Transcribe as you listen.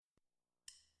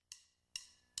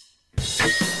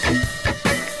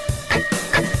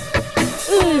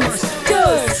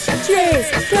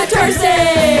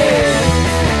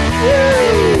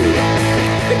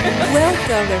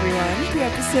Welcome, everyone, to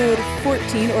episode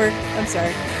 14, or, I'm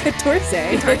sorry,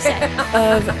 14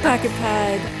 of Pocket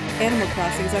Pod Animal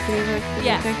Crossing. Is that the name of it?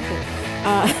 Yeah.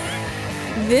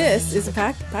 This is a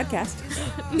podcast.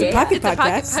 It's a pocket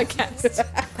podcast.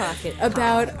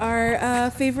 About our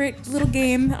favorite little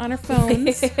game on our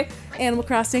phones, Animal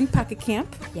Crossing Pocket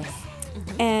Camp. Yeah.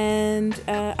 And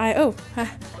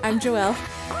I'm Joelle.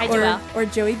 Hi, Joelle. Or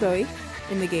Joey Bowie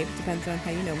in the game. Depends on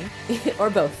how you know me. Or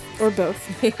both. Or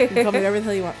both. You can call me whatever the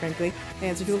hell you want, frankly. I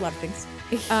answer to a lot of things.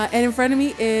 And in front of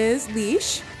me is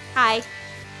Leash. Hi.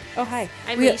 Oh, hi.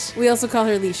 I'm Leash. We also call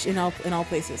her Leash in all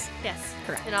places. Yes,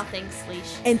 correct. In all things,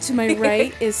 Leash. And to my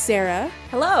right is Sarah.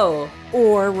 Hello.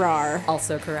 Or Rar.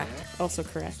 Also correct. Also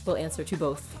correct. We'll answer to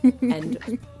both.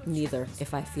 And neither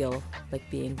if I feel like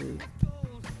being rude.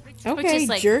 Okay, Which is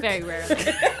like jerk. very rarely.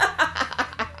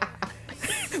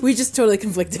 We just totally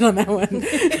conflicted on that one.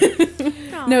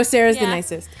 No, Sarah's the Yeah.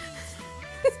 nicest.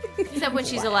 Except when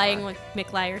she's a lying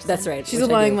McLiar. That's right. She's which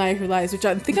a I lying do. liar who lies, which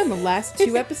I think on the last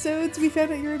 2 episodes we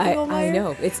found out you're a big old liar. I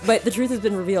know. But the truth has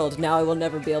been revealed. Now I will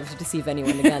never be able to deceive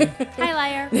anyone again. Hi,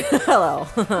 liar. Hello.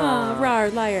 Oh, Rar,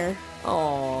 liar.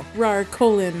 Oh. Rar,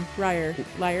 liar.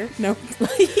 Liar? No.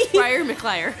 Liar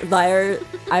McLiar. Liar.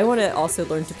 I want to also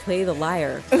learn to play the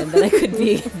lyre, and then I could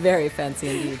be very fancy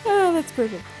indeed. Oh, that's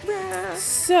perfect.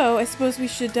 So, I suppose we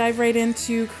should dive right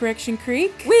into Correction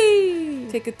Creek. Whee!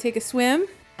 Take a swim.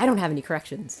 I don't have any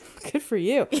corrections. Good for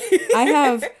you.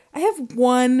 I have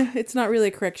one. It's not really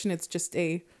a correction. It's just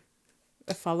a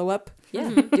follow-up. Yeah,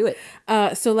 do it.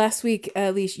 So last week,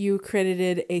 Leash, you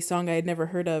credited a song I had never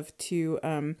heard of to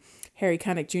Harry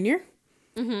Connick Jr.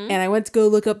 And I went to go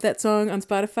look up that song on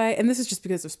Spotify, and this is just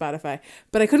because of Spotify,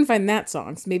 but I couldn't find that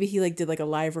song. So maybe he did like a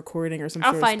live recording or some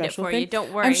I'll sort find of it special for thing. you.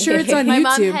 Don't worry. I'm sure it's on My YouTube.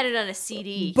 mom had it on a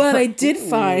CD. But I did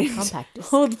find. compact disc.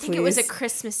 Hold, I please. think it was a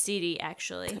Christmas CD,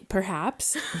 actually.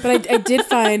 Perhaps. But I did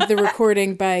find the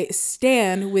recording by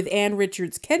Stan with Ann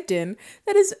Richards Kenton.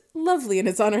 That is lovely, and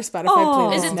it's on our Spotify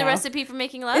playlist Is it the now. Recipe for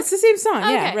Making Love? It's the same song,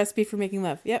 yeah. Okay. Recipe for Making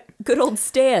Love. Yep. Good old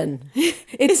Stan.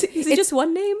 It's Is it just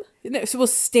one name? no, so we'll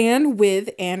Stan with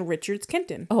Ann Richards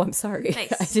Kenton. Oh, I'm sorry.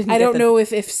 Nice. I don't know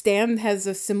if Stan has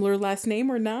a similar last name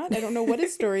or not. I don't know what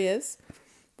his story is.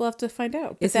 We'll have to find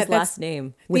out. But It's his last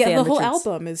name. With Yeah, Ann the whole Richards.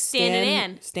 album is Stan and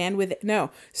Ann. Stan with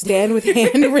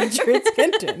Ann Richards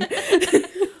Kenton.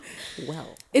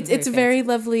 Well, It's very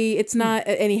lovely. It's not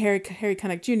any Harry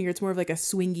Connick Jr. It's more of like a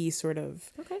swingy sort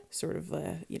of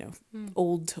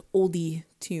oldie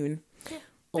tune.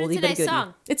 But oldie it's a but nice goodie.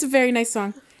 song. It's a very nice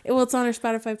song. It's on our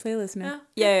Spotify playlist now.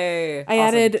 Yay! I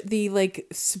Awesome. added the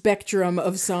spectrum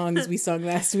of songs we sung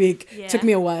last week. Yeah. Took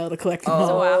me a while to collect them all.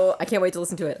 Oh, wow. I can't wait to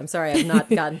listen to it. I'm sorry, I've not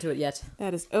gotten to it yet.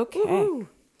 That is okay. Woo-hoo.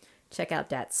 Check out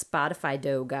that Spotify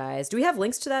dough, guys. Do we have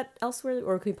links to that elsewhere,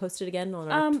 or can we post it again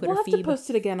on our Twitter We'll have feed? to post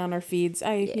it again on our feeds.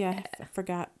 I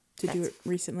forgot to do it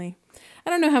recently. I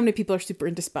don't know how many people are super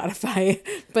into Spotify,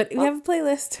 but we have a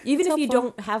playlist. Even It's if you helpful.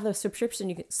 don't have a subscription,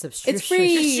 you can It's free.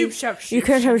 You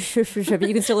can have a subscription, but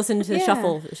you can still listen to Yeah.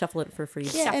 shuffle it for free.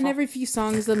 Yeah, and every few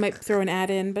songs they might throw an ad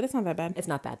in, but it's not that bad. It's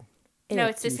not bad. No,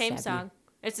 Ain't it's the too same shabby. song.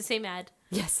 It's the same ad.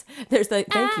 Yes, there's the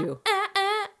thank you.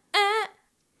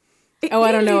 Oh,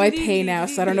 I don't know. I pay now,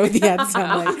 so I don't know what the ads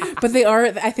sound like. But they are.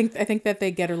 I think that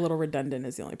they get a little redundant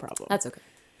is the only problem. That's okay.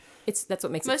 That's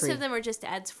what makes it Most free. of them are just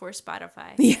ads for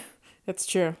Spotify. Yeah, that's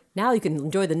true. Now you can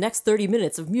enjoy the next 30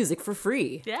 minutes of music for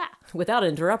free Yeah. without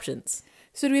interruptions.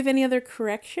 So, do we have any other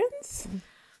corrections?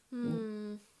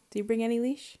 Do you bring any,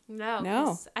 Leash? No. No.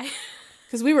 'cause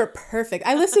Because we were perfect.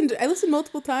 I listened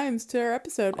multiple times to our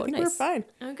episode. I think we were nice. fine.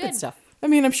 I'm Good good. stuff. I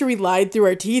mean, I'm sure we lied through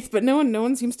our teeth, but no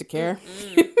one seems to care.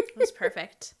 It was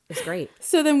perfect. It's great.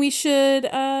 So then we should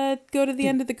go to the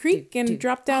end of the creek and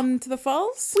drop down to the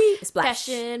falls. Splash.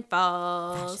 Fashion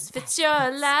Falls fits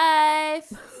your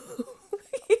life.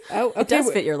 Oh, okay.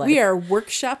 does fit your life. We are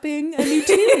workshopping a new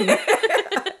tune.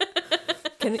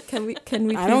 Can we?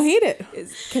 I don't hate it.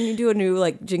 Can you do a new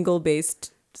jingle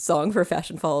based song for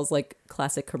Fashion Falls, like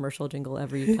classic commercial jingle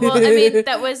every time? Well, I mean,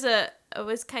 it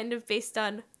was kind of based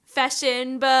on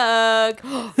Fashion Bug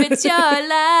fits your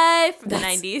life from the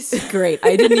 90s. Great.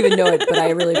 I didn't even know it, but I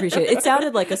really appreciate it. It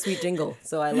sounded like a sweet jingle,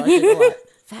 so I liked it a lot.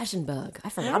 Fashion Bug. I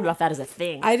forgot about that as a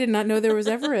thing. I did not know there was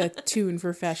ever a tune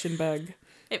for Fashion Bug.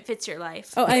 It fits your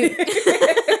life. Oh,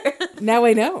 now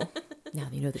I know. Now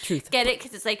you know the truth. Get it?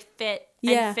 Because it's like fit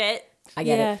Yeah. and fit, I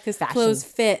get Yeah, it. because Fashion. clothes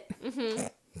fit.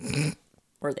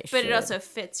 Or they but should. it also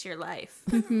fits your life.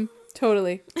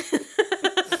 Totally.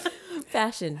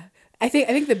 Fashion. I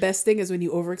think the best thing is when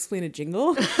you over-explain a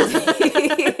jingle.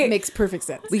 It makes perfect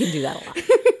sense. We can do that a lot.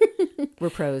 We're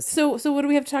pros. So what do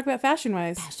we have to talk about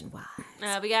fashion-wise? Fashion wise.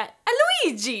 We got a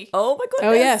Luigi. Oh my goodness.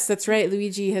 Oh yes, that's right.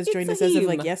 Luigi has joined us as of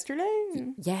like him.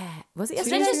 yesterday. Yeah. Was it Was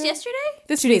yesterday? that just yesterday?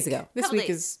 This 2 days ago. This Couple week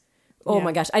days. is. Oh Yeah.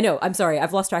 my gosh. I know. I'm sorry.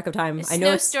 I've lost track of time. A I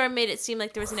know it snowstorm made it seem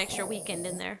like there was an extra weekend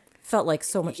in there. felt like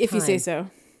so much If time. you say so.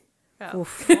 Oh, well,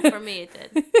 for me it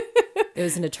did. It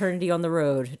was an eternity on the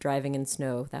road, driving in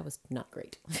snow. That was not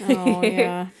great. Oh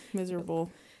yeah,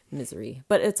 miserable. Misery.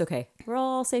 But it's okay. We're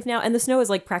all safe now. And the snow is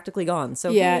like practically gone. So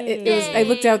Yeah, hey. it was. I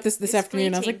looked out this It's afternoon.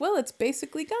 And I was fleeting. like, well, it's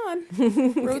basically gone.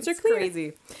 Roads are It's clear.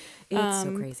 crazy. It's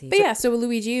so crazy. But yeah, so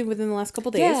Luigi within the last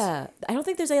couple days. Yeah. I don't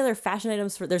think there's any other fashion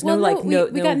items for there's Well, no like no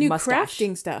we got new mustache.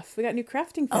 crafting stuff. We got new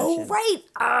crafting fashion. Oh right.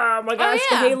 Oh my gosh,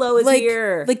 yeah. the halo is like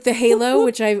here. like the halo,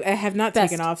 which I have not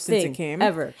Best taken off since thing it came.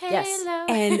 Ever. Yes. Halo.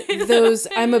 And those,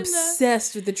 I'm Halo.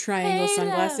 obsessed with the triangle Halo.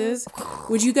 sunglasses.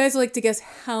 Would you guys like to guess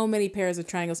how many pairs of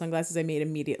triangle sunglasses I made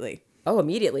immediately? Oh,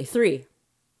 immediately 3,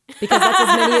 because that's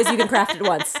as many as you can craft at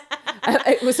once.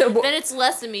 It was so, Then it's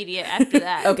less immediate after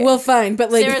that. Okay. Well, fine,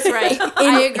 but like Sarah's right.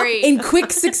 I agree. in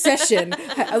quick succession.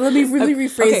 Let me really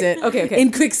rephrase okay, it. okay.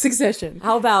 In quick succession.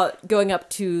 how about going up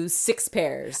to 6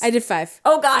 pairs? I did 5.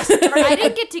 Oh gosh, I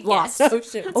didn't get to Lost. guess. Oh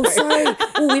shit. Oh sorry.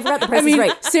 Oh, we forgot the price I mean, is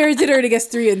right. Sarah did already guess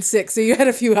 3 and 6, so you had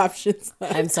a few options.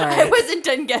 I'm I sorry. wasn't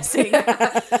done guessing.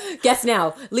 Guess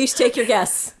now. Leash, take your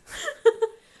guess.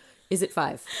 Is it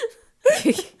 5?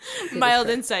 Mild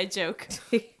inside joke.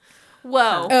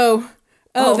 Whoa.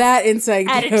 Oh, that inside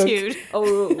joke. Attitude.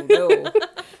 Oh no.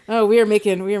 Oh, we are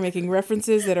making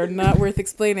references that are not worth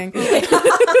explaining.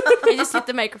 I just hit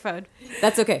the microphone.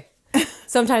 That's okay.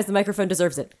 Sometimes the microphone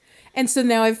deserves it. And so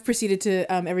now I've proceeded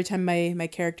to every time my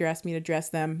character asks me to dress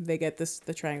them, they get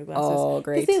the triangle glasses. Oh, 'Cause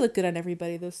great. they look good on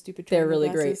everybody. Those stupid They're triangle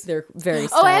really great. glasses. They're very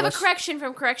stylish. Oh, I have a correction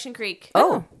from Correction Creek.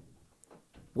 Oh.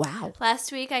 Wow.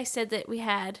 Last week I said that we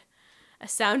had a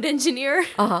sound engineer.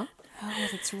 Uh-huh. Oh,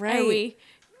 that's And right. we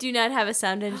do not have a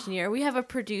sound engineer. We have a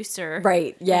producer.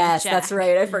 Right. Yes, Jack. that's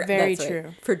right. I forgot. Very that's right.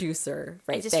 true. Producer.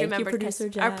 Right. I just Thank remembered you, producer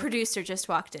because our Jack. producer just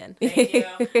walked in.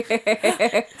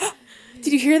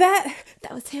 Did you hear that?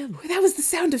 That was him. That was the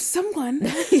sound of someone.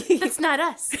 That's not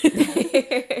us.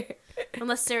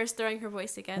 Unless Sarah's throwing her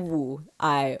voice again. Ooh,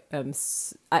 I am.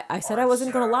 I said I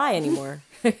wasn't going to lie anymore.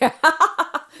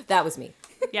 That was me.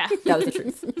 Yeah. That was the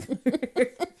truth.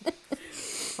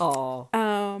 Oh.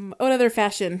 What other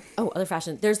fashion? Oh, other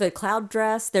fashion. There's the cloud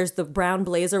dress. There's the brown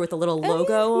blazer with the little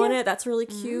logo on it. That's really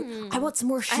cute. I want some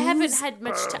more shoes. I haven't had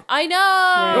much time. I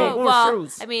know. More Well,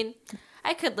 shoes. I mean,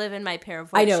 I could live in my pair of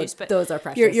I white know shoes, but those are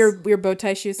precious. Your bow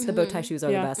tie shoes. the bow tie shoes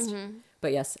are Yeah. the best.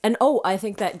 But yes, and I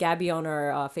think that Gabby on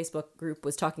our Facebook group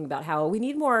was talking about how we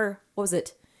need more. What was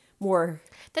it? More.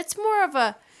 that's more of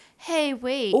a, hey,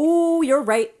 wait. Oh, you're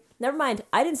right. Never mind.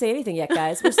 I didn't say anything yet,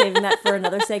 guys. We're saving that for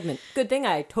another segment. Good thing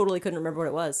I totally couldn't remember what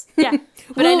it was. Yeah.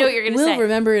 But I know what you're going to We'll say.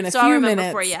 remember in a so few I'll remember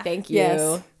minutes. for you. Thank you.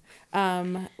 Yes.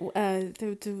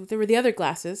 There were the other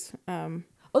glasses.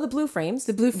 Oh, the blue frames.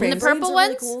 The blue And frames. the purple are really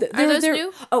ones? cool. Are those they're-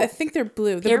 new? Oh. I think they're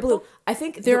blue. They're blue. I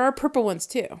think There are purple ones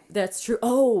too. That's true.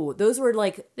 Oh, those were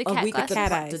like The a cat week at the,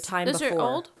 glasses? the time Those are before.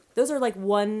 old? Those are like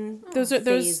one. Those are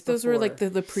phase those were like before.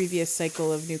 the previous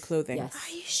cycle of new clothing. Yes.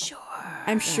 Are you sure?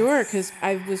 I'm sure because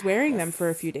I was wearing them for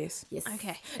a few days, Yes.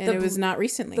 Okay. and The it was bl- not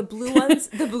recently. The blue ones.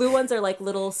 The blue ones are like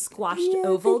little squashed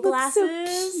oval they look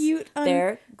glasses. So cute.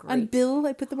 They're great. On Bill.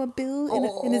 I put them on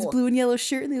Bill in his Oh. blue and yellow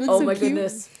shirt, and they look Oh so my cute.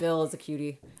 goodness, Bill is a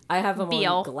cutie. I have him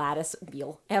Beal. on Gladys.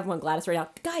 Beal. I have him on Gladys right now,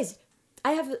 guys.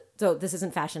 I have. So this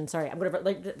isn't fashion. Sorry, I'm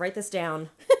gonna write this down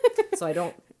so I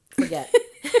don't forget.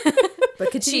 But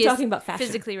continue She is talking about fashion.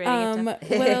 physically writing it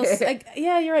down. What else?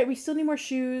 Yeah, you're right. We still need more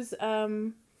shoes.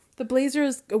 The blazer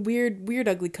is a weird,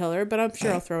 ugly color, but I'm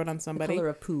sure I'll throw it on somebody. Color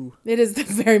of poo. It is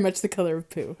very much the color of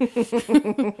poo.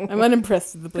 I'm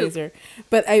unimpressed with the blazer,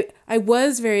 but I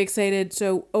was very excited.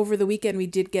 So over the weekend we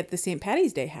did get the St.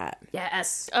 Patty's Day hat,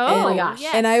 Yes. Oh, my gosh.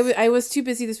 yes. and I was too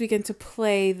busy this weekend to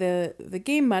play the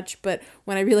game much. But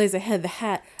when I realized I had the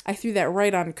hat, I threw that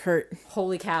right on Kurt.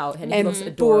 Holy cow! And he And looks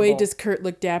adorable. boy, does Kurt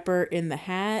look dapper in the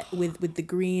hat with the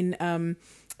green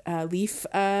leaf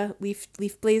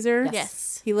blazer.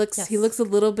 Yes. He looks a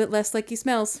little bit less like he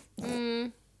smells.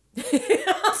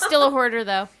 Still a hoarder,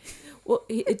 though. Well,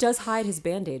 it does hide his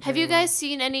band-aid. Have very you guys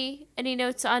seen any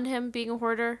notes on him being a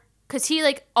hoarder? Because he,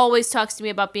 like, always talks to me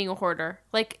about being a hoarder.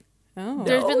 Like, Oh,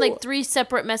 there's been, No. like, 3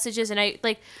 separate messages, and I'm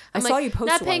I saw you post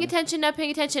not paying one. attention,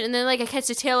 and then, like, I catch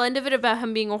the tail end of it about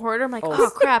him being a hoarder. I'm like, oh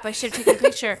crap, I should have taken a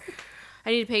picture.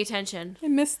 I need to pay attention. I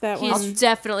missed that He's one.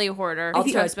 definitely a hoarder. I'll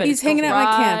He try talks to about He's his hanging out at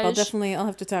my camp. garage. I'll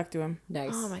have to talk to him.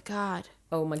 Nice. Oh my god.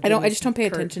 Oh my I goodness. just don't pay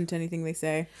Kurt. attention to anything they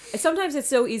say. Sometimes it's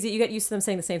so easy. You get used to them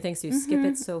saying the same thing, so you skip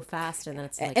it so fast, and then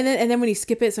it's like, And then when you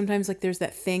skip it, sometimes like there's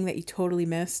that thing that you totally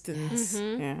missed,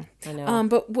 and yeah. I know.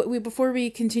 But before we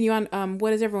continue on,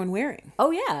 what is everyone wearing?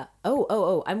 Oh yeah.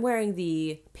 Oh. I'm wearing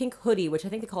the pink hoodie, which I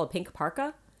think they call a pink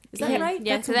parka. Is that right?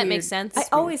 Yeah, That's so that weird. makes sense. I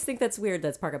always think that's weird.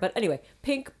 That's parka, but anyway,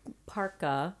 pink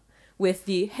parka with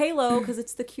the halo because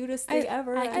it's the cutest thing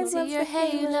ever. I can see your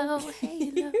halo,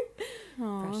 halo,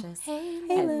 Precious.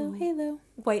 Halo.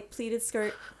 White pleated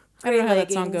skirt. I don't know how gray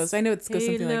that song leggings, goes. I know it goes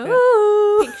something like that.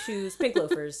 Halo. Pink shoes, pink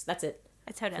loafers. That's it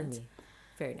That's how it for ends. me.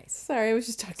 Very nice. Sorry, I was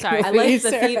just talking. Sorry. over I like you, the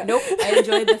Sarah. theme. Nope. I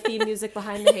enjoyed the theme music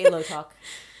behind the halo talk.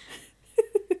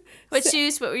 What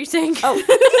shoes? What were you saying? Oh,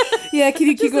 Yeah, can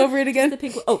you go over it the again?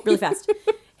 pink. Oh, really fast.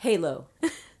 Halo.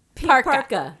 Pink Parka.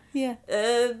 parka. Yeah.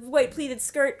 White pleated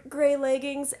skirt, gray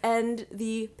leggings, and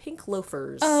the pink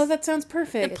loafers. Oh, that sounds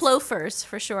perfect. Plofers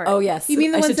for sure. Oh, yes. You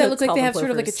mean the I ones should that just look like call they them have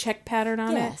sort of like a plofers. check pattern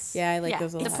on Yes. it? Yeah, I like yeah,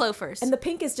 those a the lot. Plofers. And the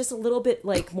pink is just a little bit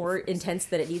like more intense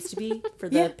than it needs to be for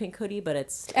the Yeah. pink hoodie, but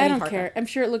it's. I don't parka. care. I'm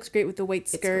sure it looks great with the white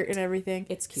skirt great. and everything.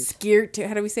 It's cute. Skirt.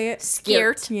 How do we say it?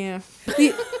 Skirt. Yeah.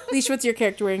 Leash, what's your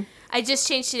character wearing? I just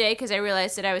changed today because I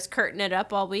realized that I was curtain it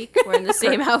up all week wearing the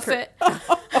same outfit.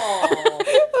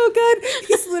 Oh God,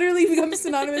 he's literally become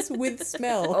synonymous with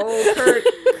smell. Oh,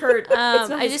 Kurt. It's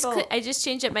not I his just fault. I just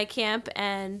changed up my camp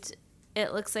and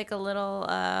it looks like a little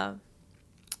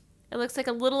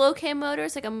OK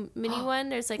Motors, like a mini one.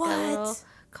 There's like a little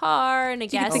car and a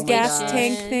Did you gas get the my gas gosh.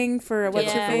 tank thing for what's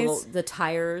Yeah. your Little- face? the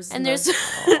tires. And there's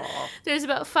there's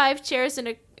about 5 chairs and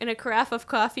a carafe of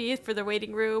coffee for the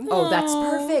waiting room. Oh, that's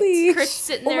perfect. Leash. Kurt's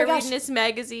sitting Oh my there gosh. reading his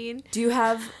magazine. Do you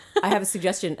have? I have a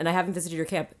suggestion, and I haven't visited your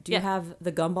camp. Do you Yeah. have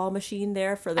the gumball machine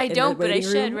there for the? I in don't, the but I waiting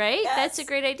should, room? right? That's a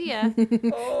great idea.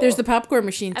 There's the popcorn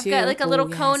machine I've too. got like a little Oh,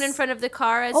 cone in yes. front of the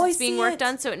car as Oh, I it's being see worked it.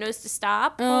 on, so it knows to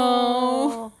stop.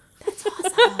 Oh.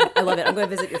 I love it. I'm going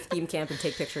to visit your theme camp and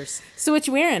take pictures. So what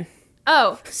you wearing?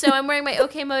 Oh, so I'm wearing my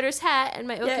OK Motors hat and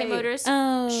my OK Yay. Motors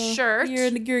Oh, shirt, You're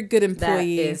a good That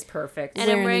employee. is perfect. and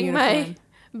I'm wearing wearing a my uniform.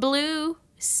 blue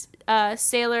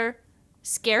sailor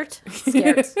skirt,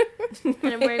 Scared. and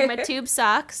I'm wearing my tube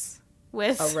socks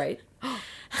with. Oh, right.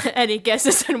 Any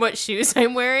guesses on what shoes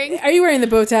I'm wearing? Are you wearing the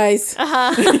bow ties?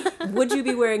 Would you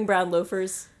be wearing brown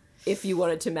loafers if you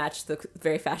wanted to match the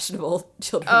very fashionable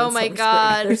children? Oh in my Silver Spring?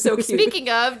 God! They're so cute. Speaking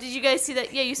of, did you guys see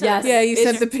that? Yeah, you saw Yes. that. Yeah, you It's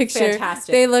sent the picture.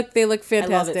 fantastic. They look I fantastic.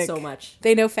 love it so much.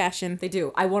 They know fashion. They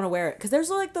do. I want to wear it because there's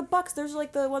like the bucks. There's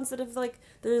like the ones that have like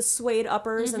the suede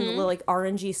uppers and the little, like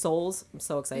orangey soles. I'm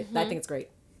so excited. I think it's great.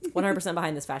 100%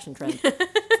 behind this fashion trend.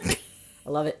 I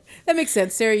love it. That makes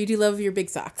sense, Sarah. You do love your big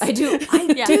socks. I do.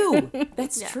 I Yeah. do.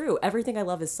 That's Yeah. true. Everything I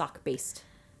love is sock based.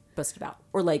 Just about.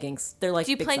 Or leggings. They're like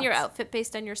Do you big plan your socks. outfit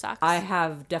based on your socks? I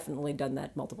have definitely done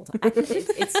that multiple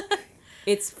times.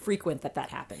 It's frequent that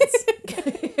happens.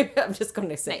 I'm just going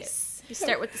to say it. Nice. You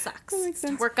start with the socks. makes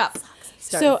sense. Work up.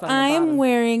 Start So from the I am bottom.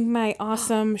 wearing my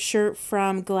awesome shirt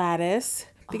from Gladys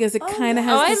because it kind of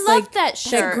yeah. has Oh, I this love like that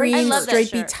shirt. that green I love that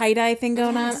stripy shirt. tie dye thing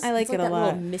going on. Yes, I like it's it a that lot.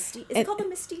 little misty. Is It- it called the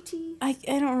Misty Tee? I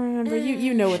don't remember.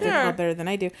 You know what they're Sure. called better than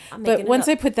I do. I'm But making it once up.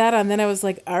 I put that on, then I was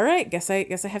like, all right, guess I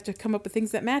have to come up with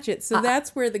things that match it. So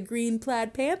that's where the green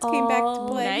plaid pants came back to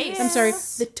play. nice. I'm sorry,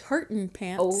 the tartan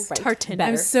pants. Oh, right. Tartan.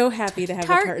 Better. I'm so happy to have the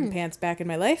Tartan. tartan pants back in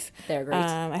my life. They're great.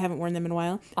 I haven't worn them in a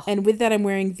while. And with that, I'm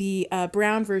wearing the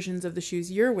brown versions of the shoes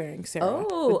you're wearing, Sarah.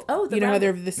 Oh, the you know how brown-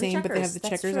 they're the the same, but they have the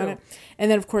checkers. checkers That's on true. it. And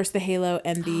then, of course, the halo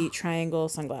and the triangle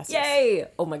sunglasses. Yay!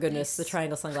 Oh my goodness, the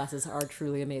triangle sunglasses are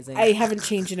truly amazing. I haven't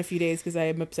changed in a few days because I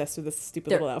am obsessed with this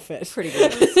stupid They're little outfit. Pretty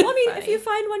good. Well, I mean, if you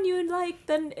find one you like,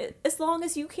 then as long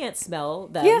as you can't smell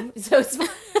them, Yeah. so it's fine.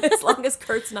 As long as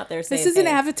Kurt's not there saying, This is an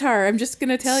hey, Avatar. I'm just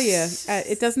gonna tell you,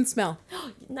 it doesn't smell.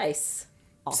 nice.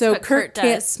 So But Kurt Kurt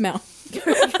can't does. smell.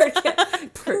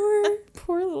 Kurt.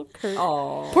 Poor little Kurt.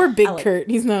 Oh, Poor big I like- Kurt.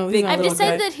 He's no. He's Big- not a I've little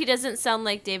decided guy. that he doesn't sound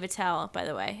like David Towell, by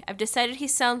the way. I've decided he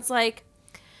sounds like.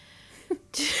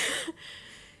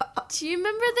 Do you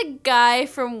remember the guy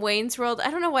from Wayne's World?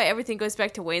 I don't know why everything goes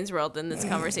back to Wayne's World in this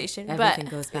conversation, Everything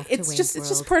but goes back to It's Wayne's just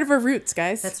World. part of our roots,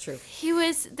 guys. That's true. he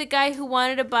was the guy who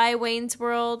wanted to buy Wayne's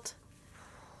World.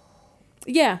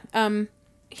 Yeah.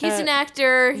 He's an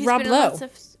actor. He's Rob been in Lowe. lots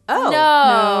of. Oh.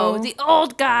 no, No. the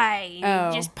old guy.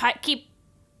 Oh. Just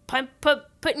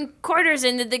putting quarters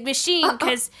into the machine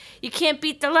because you can't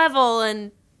beat the level,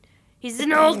 and he's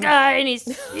an old guy, and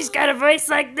he's got a voice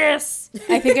like this.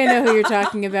 I think I know who you're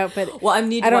talking about, but Well, I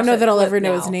need. To I don't watch know that I'll clip ever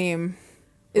know now. his name.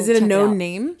 Is We'll it a check known out.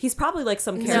 name? He's probably like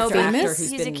some No, character but actor famous? who's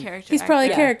he's been. a character. He's probably a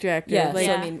Yeah. character actor, Yeah, like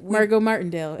so Yeah. I mean, Margot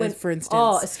Martindale, when- for instance.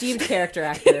 Oh, esteemed character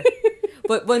actor.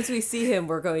 But once we see him,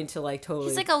 we're going to like totally.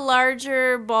 He's like a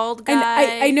larger bald And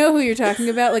guy. I know who you're talking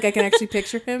about. Like I can actually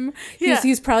picture him. Yeah.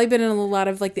 He's probably been in a lot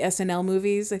of like the SNL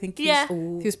movies. I think Yeah. he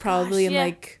was probably in yeah.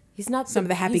 like he's not some of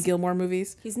the Happy he's, Gilmore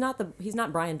movies. He's not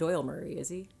Brian Doyle Murray, is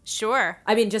he? Sure.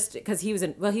 I mean, just because he was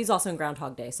in. Well, he's also in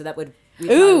Groundhog Day, so that would.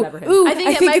 We'd Ooh, remember him. ooh! I think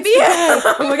it it's might be the him.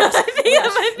 guy. Oh my gosh! I think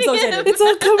it might be so him. excited. It's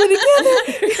all coming together.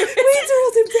 Wayne's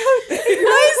World and Brown.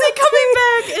 Why is it coming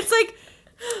back?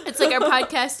 It's like our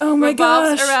podcast Oh my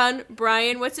revolves gosh. around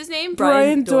Brian. What's his name?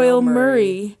 Brian Doyle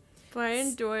Murray.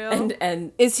 Brian Doyle.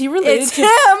 And Is he related it's to?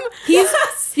 him.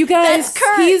 He's you guys. That's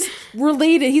Kurt. He's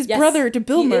related. He's yes, brother to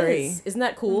Bill he Murray. Isn't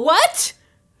that cool? What?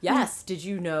 Yes. Did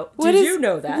you know? What Did is- you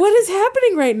know that? What is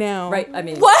happening right now? Right. I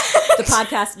mean, What? the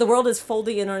podcast. The world is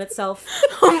folding in on itself.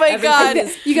 Oh my Everything god.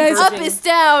 is You guys- Up converging. is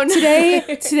down.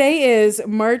 Today is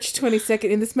March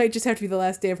 22nd, and this might just have to be the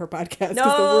last day of our podcast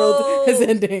because the world is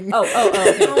ending. Oh,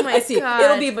 okay. Oh my I see. God.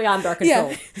 It'll be beyond our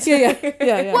control.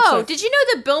 yeah. Whoa, so- did you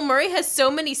know that Bill Murray has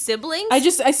so many siblings?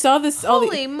 I saw this.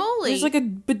 Holy moly. There's like a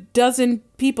dozen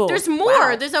people. There's more.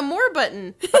 Wow. There's a more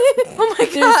button. Oh my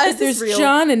god. There's real.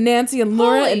 John and Nancy and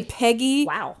Laura Holy- and Peggy.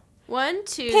 Wow. 1,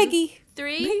 2, Peggy.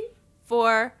 3,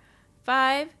 4,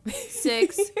 5,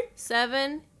 6,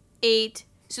 7, 8.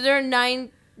 So there are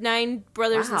nine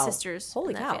brothers and Wow. sisters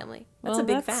Holy in that cow. family. That's Well, a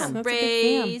big that's- fan. that's a big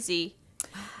fam. Crazy.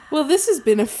 Well, this has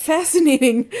been a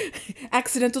fascinating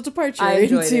accidental departure I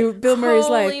enjoyed into it. Bill Murray's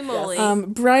Holy life. moly.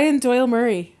 Brian Doyle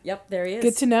Murray. Yep, there he is.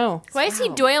 Good to know. Why is he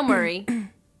Wow. Doyle Murray?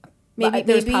 But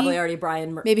there's probably already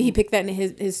Brian Murray. maybe he picked that in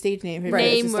his stage name. Right,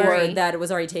 Name it's just- Murray. or that it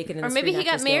was already taken in Or the maybe Screen he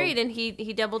got Actors Guild. married and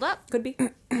he doubled up. Could be.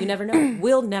 You never know.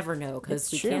 We'll never know because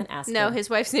It's we true. can't ask No, him. his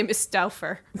wife's name is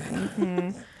Stauffer.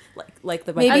 Like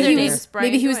the Maybe Other he name's was Brian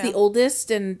maybe he was Doyle. the oldest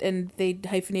and they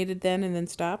hyphenated then and then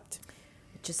stopped.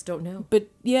 Just don't know. But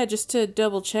yeah, just to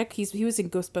double check, he was in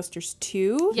Ghostbusters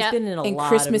 2. Yeah. He's been in a And lot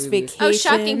Christmas of movies. Vacation. Oh,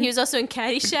 shocking. He was also in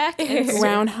Caddyshack. And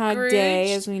Groundhog Day,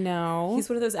 Scrooged. as we know. He's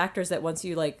one of those actors that once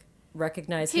you like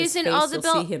recognize He's his in face, all the you'll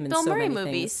Bill- see him in Bill so Murray many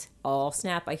movies. things. Oh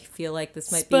snap! I feel like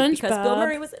this might be because Bill SpongeBob.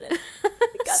 Murray was in it.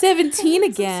 17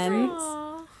 again.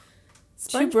 Aw,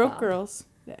 Two broke SpongeBob. girls.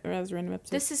 That was a random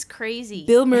episode. this is crazy.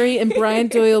 Bill Murray and Brian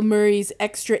Doyle Murray's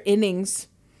Extra Innings.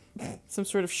 Some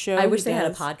sort of show. I wish he they had a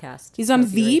does. podcast. He's on That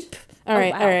would be Veep. great. All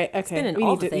right, wow. all right, It's okay. been in We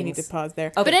all need the to things. pause there.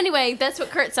 Okay. But anyway, that's what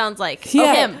Kurt sounds like.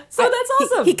 Yeah. Him. So that's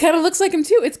awesome. He kind of looks like him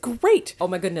too. It's great. Oh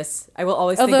my goodness! I will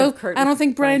always Although think of Kurt. I don't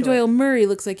think Brian Doyle. Doyle Murray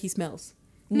looks like he smells.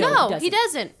 No, he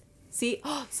doesn't. See,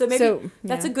 so maybe So,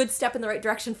 that's a yeah. good step in the right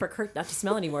direction for Kurt not to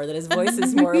smell anymore. That his voice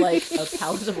is more like a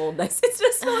palatable, nice. It's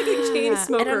just smell like a chain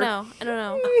smoker. I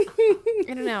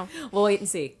don't know. We'll wait and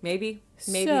see. Maybe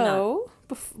not. So,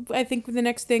 I think the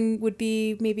next thing would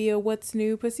be maybe a What's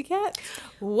New Pussycat?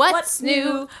 What's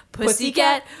new,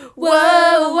 pussycat? Pussycat?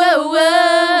 Whoa, whoa,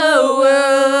 whoa,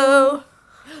 whoa.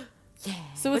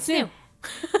 So What's what's new? new?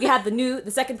 We had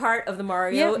the second part of the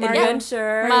Mario Yeah, Mario.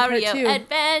 Adventure. Mario. Mario Part two.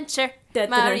 Adventure. Da, da, da,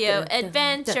 Mario da, da,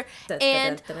 Adventure. da, da, da,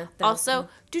 And da, da, da, also,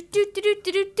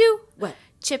 do. What?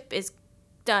 Chip is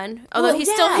done. Although Well,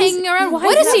 he's still yeah. hanging around. Why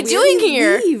What is not he doing really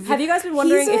here? leave? Have you guys been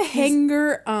wondering He's a if he's,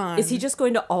 hanger on. is he just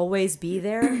going to always be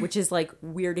there, which is like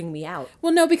weirding me out?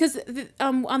 Well, no, because at the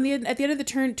end of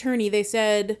the tourney, they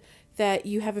said that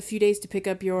you have a few days to pick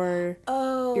up your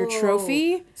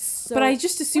trophy. So- but I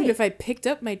just assumed wait. if I picked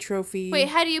up my trophy, Wait,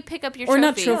 how do you pick up your or trophy?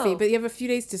 not trophy, Oh. but you have a few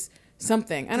days to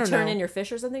something. I To don't turn know. in your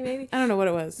fish or something, maybe. I don't know what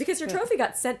it was. Because your but- trophy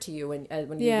got sent to you when you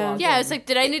Yeah. logged Yeah, in. it's like,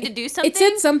 did I need to do something? It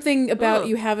said something about Ugh.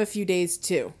 you have a few days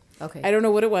too. Okay. I don't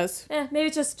know what it was. Maybe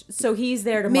it's just so he's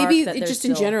there to Maybe mark that it there's just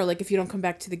in still general, like if you don't come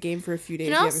back to the game for a few days.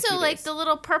 and you have a also, few like, days. the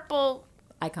little purple,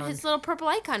 icon. his little purple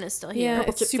icon is still here. Yeah,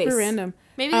 Purple it's chip super face. random.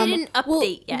 Maybe they didn't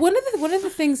update yet. One of the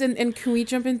things, and can we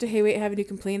jump into Hey Wait, Haven't You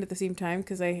Complained at the same time?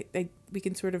 Because we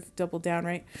can sort of double down,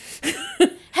 right?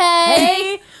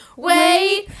 Hey,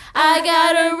 wait, I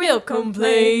got a real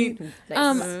complaint.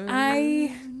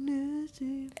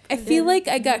 I feel like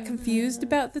I got confused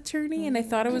about the tourney, and I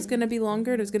thought it was going to be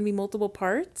longer. And it was going to be multiple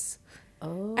parts.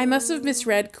 Oh. I must have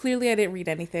misread. Clearly, I didn't read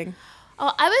anything.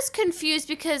 Oh, I was confused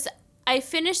because I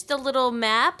finished the little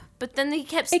map, but then he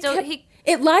kept he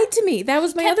It lied to me. That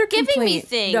was my kept other giving complaint. me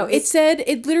things. No, It said,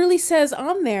 it literally says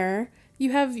on there, you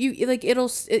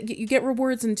get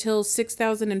rewards until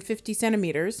 6,050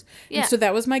 centimeters. Yeah. And so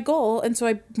that was my goal. And so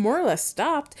I more or less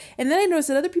stopped. And then I noticed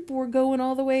that other people were going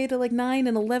all the way to like 9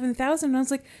 and 11,000. And I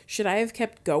was like, should I have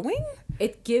kept going?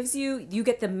 It gives you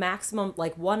get the maximum,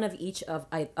 like one of each of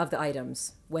the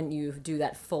items when you do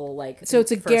that full like. So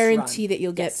it's a first guarantee run. that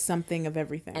you'll get Yes. something of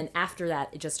everything. And after that,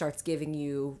 it just starts giving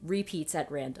you repeats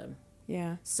at random.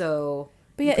 yeah. So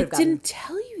But yeah, could've it gotten. didn't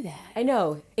tell you that. I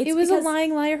know. It's It was a because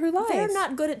lying liar who lies. They're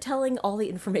not good at telling all the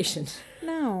information.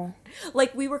 No.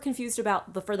 Like, we were confused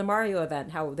about for the Mario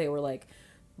event, how they were like,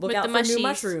 look With out the for new mushies.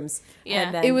 mushrooms. Yeah.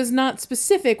 And then, It was not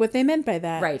specific what they meant by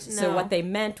that. right. So No. what they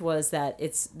meant was that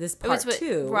it's this It part was what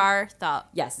 2. Rar thought.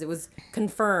 Yes, it was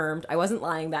confirmed. I wasn't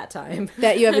lying that time.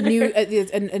 That you have a new,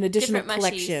 an additional Different mushies.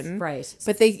 collection. Right.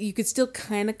 But you could still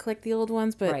kind of collect the old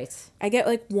ones, but Right. I get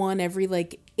like one every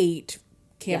like 8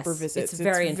 camper Yes, visits. It's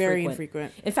very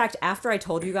infrequent. In fact, after I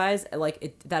told you guys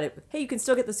hey, you can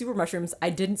still get the super mushrooms,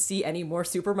 I didn't see any more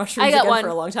super mushrooms I got again one. for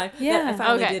a long time. Yeah. That I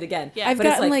finally Okay. did again. Yeah. I've But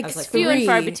it's gotten like I was like, Few and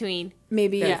far 3. between.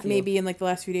 Maybe Very few. maybe in like the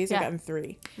last few days Yeah. I've gotten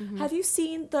 3. Have you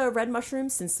seen the red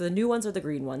mushrooms? Since the new ones are the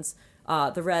green ones,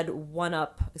 the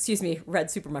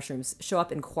red super mushrooms show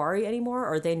up in Quarry anymore,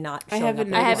 or are they not I showing haven't up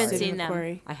in I haven't noticed it Quarry? in seen them.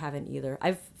 Quarry. I haven't either.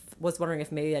 I was wondering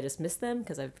if maybe I just missed them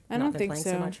because I've I not don't been think playing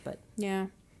so. so much, but Yeah.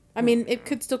 I mean, it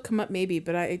could still come up maybe,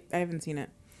 but I haven't seen it.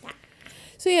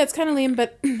 So yeah, it's kind of lame,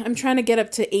 but I'm trying to get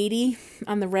up to 80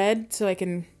 on the red so I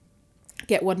can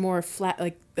get one more flat,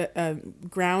 like,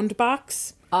 ground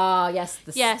box. yes,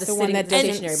 Yes. the The one sitting that And doesn't-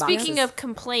 stationary speaking boxes. of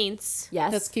complaints,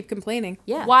 yes, Let's keep complaining.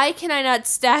 yeah. why can I not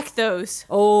stack those?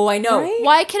 Oh, I know. Right?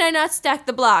 Why can I not stack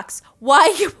the blocks? Why?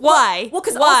 Why? well,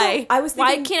 'cause why? also I was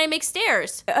why thinking- can't I make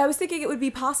stairs? I was thinking it would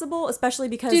be possible, especially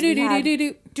because Do do we do had... do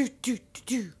do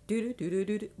do.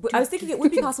 I was thinking it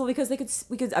would be possible because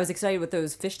we could. I was excited with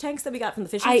those fish tanks that we got from the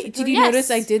fishing. Did you Yes.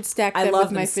 notice I did stack I them love with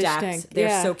them my fish stacked. tank? They're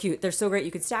Yeah. so cute. They're so great.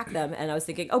 You could stack them, and I was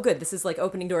thinking, oh, good. This is like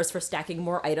opening doors for stacking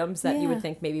more items that you Yeah. would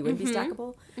think maybe wouldn't be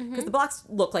stackable because the blocks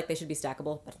look like they should be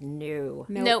stackable, but no.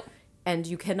 Nope. Nope. And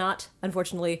you cannot,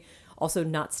 unfortunately, also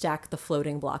not stack the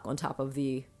floating block on top of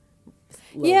the.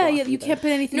 low Yeah, block yeah, you either. can't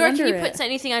put anything Nor under can you it. put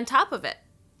anything on top of it.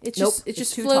 It Nope, just it's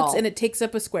just too floats tall. and it takes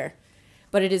up a square.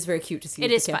 But it is very cute to see It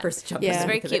the is fun. campers jumping. Yeah. It's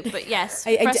very underneath of it. cute, but yes,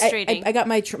 I frustrating.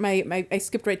 got I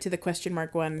skipped right to the question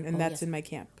mark one, and that's yes. in my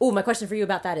camp. Oh, my question for you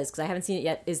about that is because I haven't seen it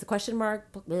yet. Is the question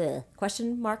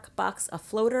mark box a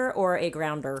floater or a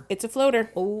grounder? It's a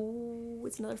floater. Oh,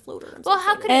 it's another floater. I'm so well,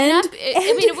 how excited. could it not? And- Be,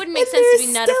 I mean, it wouldn't make and sense to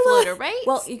be there's not a Stella. floater, right?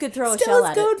 Well, you could throw a Stella's shell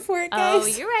at going it. for it, guys. oh,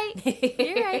 you're right.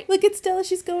 You're right. Look at Stella,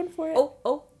 she's going for it.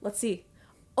 Oh, let's see.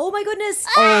 Oh my goodness!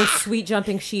 Oh, sweet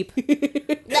jumping sheep.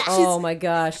 Oh my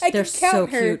gosh, I they're can count so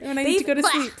her cute. when I need to go to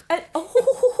sleep. And,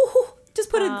 just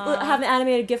put have an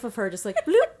animated gif of her, just like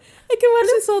bloop. I can watch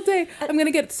this all day. I'm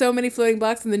gonna get so many floating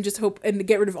blocks and then just hope and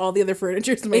get rid of all the other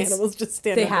furniture so my It's- animals just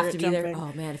stand They under have it to be there. jumping.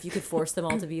 Oh man, if you could force them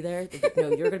all to be there, no,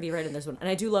 you're gonna be right in this one. And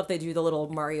I do love they do the little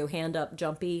Mario hand up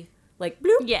jumpy, like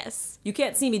bloop. Yes. You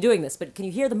can't see me doing this, but can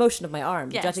you hear the motion of my arm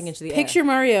Yes. jutting into the Picture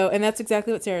Mario, and that's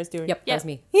exactly what Sarah's doing. air? Yep, Yep. that's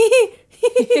me.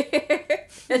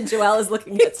 And Joelle is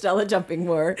looking at Stella jumping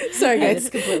more. Sorry, And guys. it's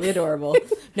completely adorable.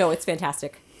 No, it's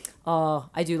fantastic. Oh,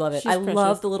 I do love it. She's I precious.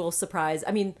 love the little surprise.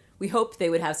 I mean, we hoped they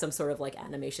would have some sort of like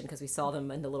animation because we saw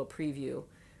them in the little preview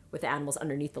with the animals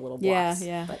underneath the little Yeah, blocks.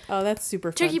 yeah. But Oh, that's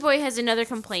super fun. Turkey Boy has another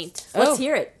complaint. let's Oh.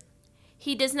 hear it.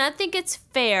 He does not think it's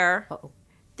fair Uh-oh.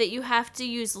 that you have to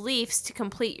use leaves to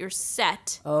complete your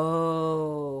set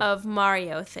Oh. of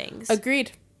Mario things.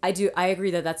 Agreed. I do. I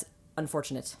agree that that's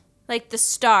unfortunate. Like the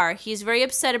star. He's very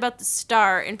upset about the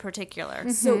star in particular.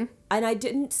 So, and I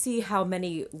didn't see how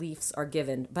many leaves are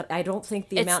given, but I don't think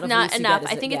the It's amount of not leaves enough. you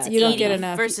get I is think it's You don't 80 get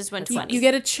enough. versus You, 120. you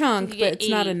get a chunk, You but get it's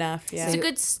not 80. enough. Yeah. It's a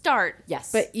good start.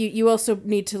 Yes. But you also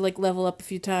need to like level up a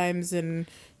few times and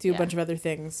do a Yeah. bunch of other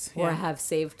things. or Yeah. have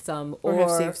saved some, Or or,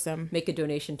 have saved some. make a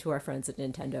donation to our friends at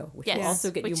Nintendo, which will Yes, also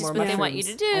get which you is more what they mushrooms. want you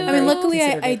to do. I'm I I mean, very luckily, I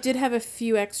considerate. did have a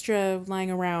few extra lying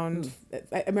around.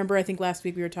 I remember, I think last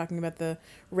week we were talking about the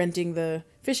renting the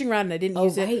fishing rod, and I didn't Oh,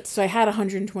 use it, right. so I had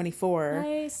 124.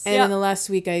 Nice. And Yep. in the last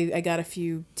week, I got a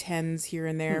few 10s here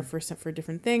and there for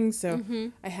different things, so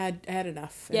I had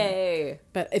enough. And- Yay!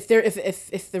 But if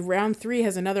the round 3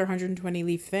 has another 120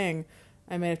 leaf thing,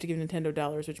 I might have to give Nintendo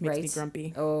dollars, which makes me Right.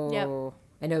 grumpy. Oh, Yep.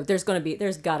 I know. There's got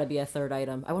to be a third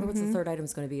item. I wonder what the third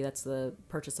item's going to be. That's the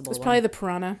purchasable It's one. probably the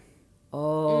piranha.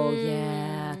 Oh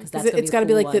yeah, because that's It's got to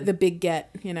be cool like one. the big get,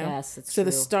 you know. Yes, it's so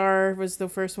the true. star was the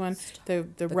first one. The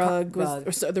rug was rug.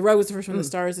 or so the rug was the first one. The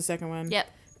star is the second one. Yep.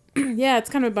 Yeah, it's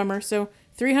kind of a bummer. So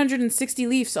 360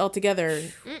 leaves altogether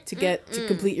to get to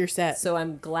complete your set. So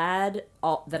I'm glad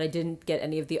that I didn't get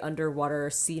any of the underwater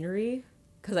scenery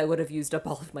because I would have used up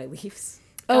all of my leaves.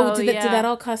 Oh, Oh, did yeah. that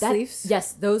all cost That- leaves?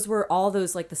 Yes, those were all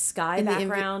those like the sky And the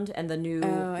background and the new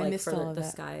Oh, I like missed for all of the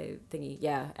that. sky thingy.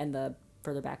 Yeah, and the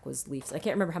further back was leaves. I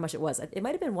can't remember how much it was. It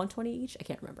might have been 120 each. I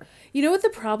can't remember. You know what the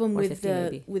problem Or with 50 the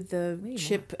maybe. with the Maybe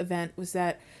chip event was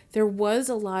that there was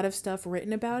a lot of stuff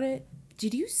written about it,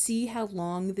 did you see how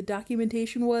long the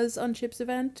documentation was on Chip's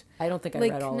event? I don't think I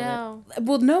Like, read all of No.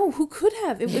 Well, no, who could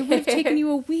have? It would have taken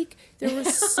you a week. There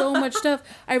was so much stuff.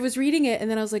 I was reading it and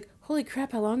then I was like, holy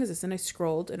crap, how long is this? And I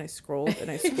scrolled and I scrolled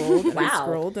and I scrolled and I Wow.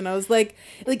 scrolled and I was like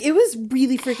it was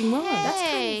really freaking long.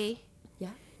 Hey, it. Yeah.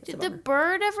 did the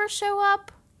bird ever show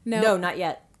up? No, not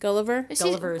yet. Gulliver? Is he,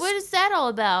 Gulliver's- what is that all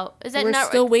about? Is that We're not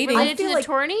still waiting. related I to feel the like-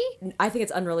 tourney? I think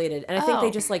it's unrelated, and I think Oh. they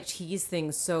just like tease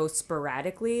things so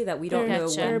sporadically that we don't know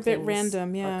Gotcha. when They're a bit things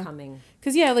random, yeah. are coming.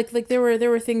 Because yeah, like there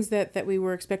were things that we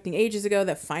were expecting ages ago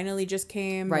that finally just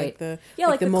came, Right. Like the Yeah,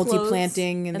 like the the multi clothes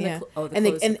planting and and the yeah, the and they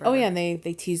clothes and forever. and they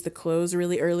teased the clothes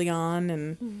really early on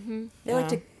and They like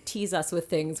to tease us with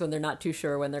things when they're not too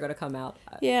sure when they're going to come out.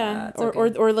 yeah, It's or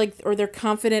okay. or they're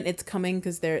confident it's coming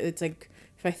because it's like.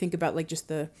 If I think about like just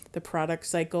the product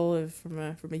cycle of from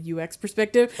a UX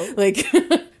perspective, like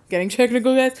getting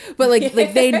technical guys, but like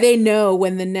they know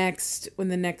when the next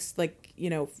like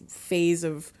phase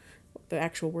of the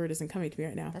actual word isn't coming to me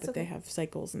right now, but okay. they have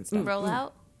cycles and stuff.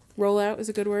 Rollout? Rollout is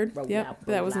a good word. Yeah, Rollout, but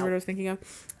that wasn't rollout. what I was thinking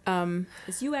of.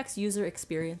 Is UX user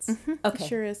experience? Okay, It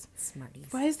sure is. Smarties.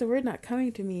 Why is the word not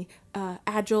coming to me?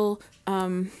 Agile,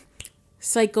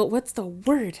 cycle. What's the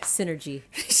word? Synergy.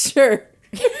 Sure.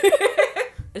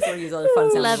 I just want to use other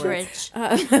fun sounding words.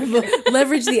 Leverage.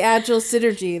 Leverage the agile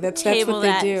synergy. That's Table what they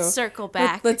that. do. Circle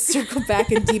back. Let's circle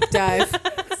back and deep dive.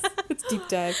 Let's deep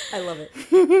dive. I love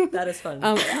it. That is fun.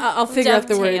 I'll figure out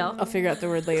the word. Dovetail. I'll figure out the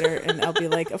word later, and I'll be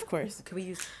like, of course. Can we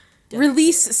use?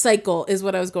 Release cycle is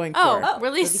what I was going for. Oh,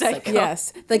 release release cycle.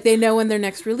 Yes, like they know when their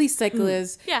next release cycle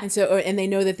is, Yeah. and they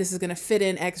know that this is going to fit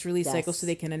in X release cycle, Yes. so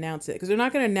they can announce it because they're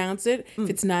not going to announce it if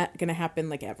it's not going to happen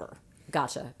like ever.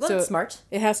 Gotcha. Well, So that's smart.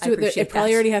 It has I to. appreciate It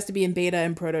probably that. already has to be in beta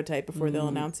and prototype before they'll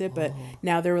announce it. But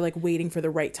now they're like waiting for the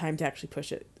right time to actually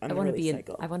push it on I the want to release be in.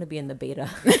 cycle. I want to be in the beta.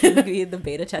 I wanna be in the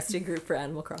beta testing group for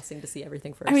Animal Crossing to see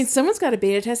everything first. I mean, someone's got a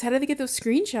beta test. How do they get those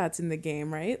screenshots in the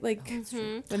game, right? Like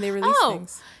when they release Oh,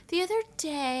 things. the other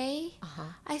day,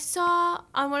 I saw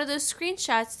on one of those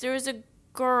screenshots there was a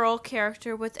girl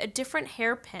character with a different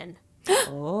hairpin.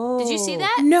 oh, Did you see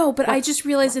that? No, but I just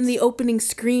realized in the opening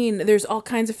screen, there's all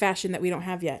kinds of fashion that we don't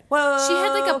have yet. Whoa! She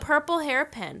had like a purple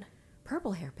hairpin.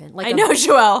 purple hairpin. Like I know,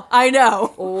 Joelle. I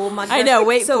know. Oh my god! I know.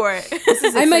 Wait So, for it. this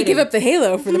is I might exciting. give up the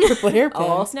halo for the purple hairpin.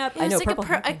 Oh snap! I It know was like purple. I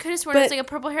hairpin. could have sworn it was But- like a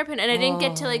purple hairpin, and I didn't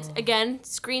get to like again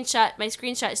screenshot. My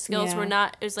screenshot skills Yeah. were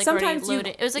not. It was like Sometimes already you-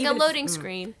 loading. It was like a even if- loading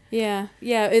screen. Yeah,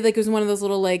 yeah. It was one of those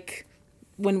little like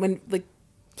when like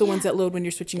the ones that load when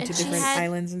you're switching to And she different had-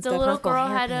 islands and the stuff. little Purple girl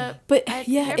had hairpin. a. But a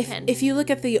yeah, hairpin. if you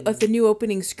look at the new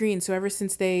opening screen, so ever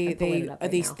since I'm pulling it up right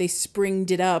they now. they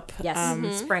springed it up,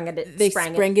 Yes, sprang it. they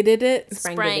sprang spranged it.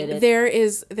 Sprang. it.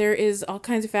 There is all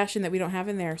kinds of fashion that we don't have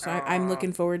in there, so I'm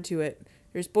looking forward to it.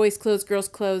 There's boys' clothes, girls'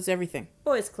 clothes, everything.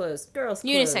 Boys' clothes, girls'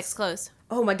 clothes. Unisex clothes.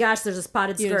 Oh my gosh! There's a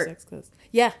spotted skirt. Unisex clothes.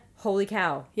 Yeah, Holy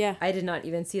cow! Yeah. I did not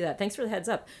even see that. Thanks for the heads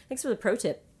up. Thanks for the pro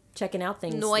tip. Checking out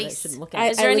things that I Nice. shouldn't look I-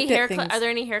 at. Is there any looked at hair? things. Are there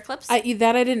any hair clips? that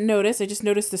I didn't notice. I just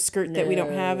noticed the skirt that we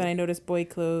don't have, No. and I noticed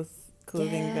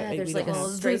clothing that There's we like don't a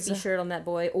have. stripy shirt on that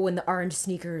boy. Oh, and the orange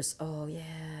sneakers. Oh yeah,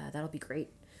 that'll be great.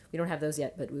 We don't have those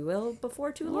yet, but we will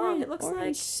before too long. It looks Orange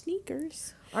like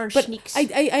sneakers. orange But sneaks. I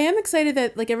am excited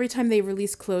that like every time they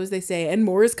release clothes, they say and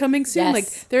more is coming soon.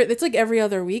 Yes. Like it's like every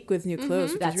other week with new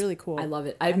clothes, which That's is really cool. I love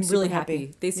it. I'm super really happy.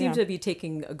 happy. They seem Yeah. to be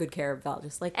taking a good care of Val,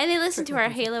 just like and they listened to our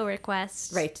Halo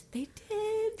requests. right. They did.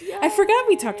 I forgot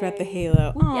we talked about the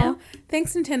Halo. Aw, Yeah.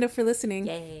 Thanks Nintendo for listening.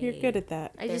 Yay. You're good at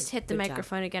that. I just hit the Good job.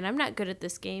 microphone again. I'm not good at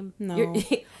this game. No.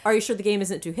 Are you sure the game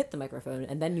isn't to hit the microphone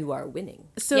and then you are winning?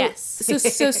 So, Yes.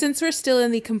 so since we're still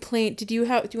in the complaint, do you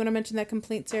want to mention that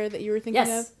complaint, Sarah, that you were thinking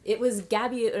Yes, of? it was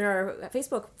Gabby in our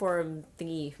Facebook forum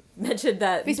thingy mentioned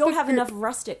that we Facebook don't have group. enough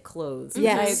rustic clothes. Which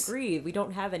Yes. I agree. We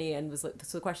don't have any, and was like,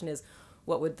 so the question is,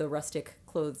 what would the rustic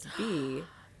clothes be?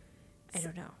 I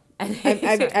don't know. And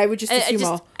I would just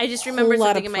assume I just remembered whole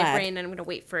lot something of in my plaid. brain, and I'm gonna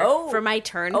wait for Oh. for my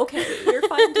turn. okay, you're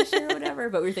fine to share whatever.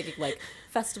 But we were thinking like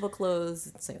festival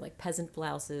clothes, say like peasant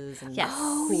blouses and Yes.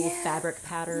 cool fabric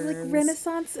patterns. like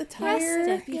Renaissance attire.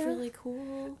 That'd be Yeah. really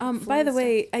cool. By the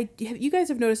way, you guys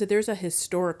have noticed that there's a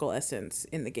historical essence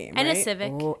in the game, And right? a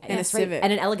civic. Oh, And a that's right. civic.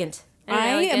 And an elegant. And an I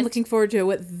am elegant. looking forward to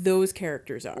what those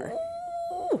characters are.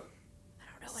 Ooh,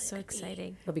 So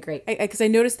exciting. it'll be great. Because I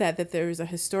noticed that there's a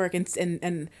historic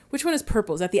and which one is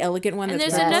purple? Is that the elegant one? And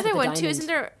that's there's Yes, red? another with the one too. diamond. Isn't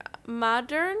there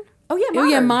modern? Oh yeah, Oh,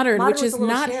 yeah, modern, which with is the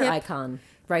little not share hip. icon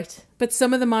Right. But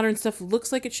some of the modern stuff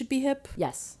looks like it should be hip.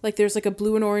 Yes. Like there's like a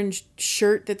blue and orange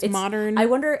shirt that's modern. I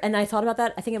wonder, and I thought about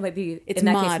that. I think it might be It's in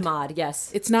that mod. case mod.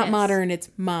 Yes. It's not Yes. modern, it's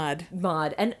mod.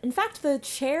 Mod. And in fact, the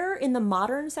chair in the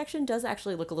modern section does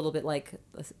actually look a little bit like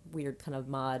a weird kind of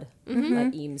mod,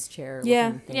 that Eames chair. Yeah.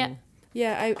 looking thing. Yeah.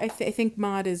 Yeah, I think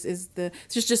mod is the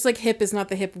it's just like hip is not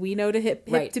the hip we know to hip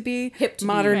Right. to be. Hip to be,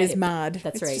 modern right. is mod.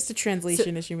 That's it's right. just a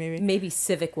translation issue maybe. Maybe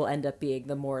Civic will end up being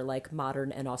the more like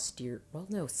modern and austere. Well,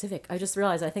 no, Civic. I just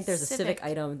realized I think there's a Civic Civic.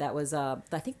 item that was. I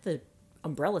think the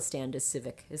umbrella stand is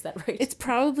Civic. Is that right? It's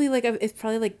probably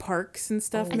like parks and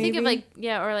stuff. I maybe. think of like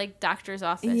or like doctor's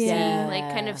office. Yeah.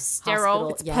 Like kind of sterile.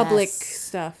 Hospital. Yes. public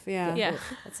stuff. Yeah. Yeah.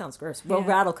 That sounds gross. Well, Yeah.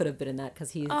 Rattle could have been in that because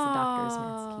he's a doctor's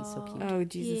man. He's so cute. Oh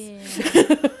Jesus.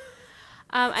 Yeah.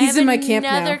 I He's have in my camp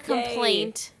now. another Yay.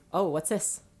 complaint. Oh, what's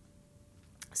this?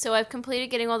 So I've completed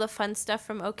getting all the fun stuff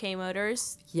from OK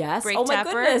Motors. Yes. Brake oh my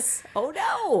tapper. goodness. Oh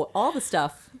no. All the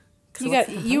stuff.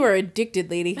 You are addicted,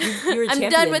 lady. You're a I'm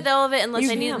champion. done with all of it unless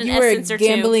I need an You are a essence or two.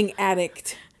 gambling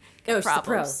addict. Oh, it's the pro.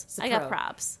 Problems. It's the I got pro.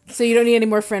 props. So you don't need any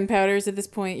more friend powders at this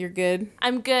point. You're good.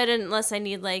 I'm good unless I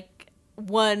need like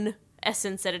one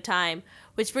essence at a time.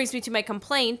 Which brings me to my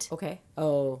complaint. Okay.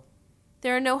 Oh.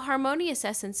 There are no harmonious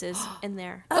essences in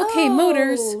there. Okay,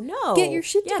 Motors. No. Get your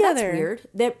shit yeah, together. That's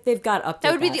weird. They've got up.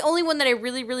 That would be the only one that I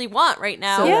really, really want right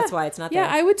now. So that's why it's not Yeah,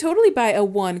 there. I would totally buy a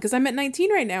 1 because I'm at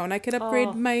 19 right now, and I could upgrade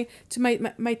Oh.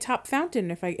 my top fountain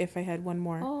if I had one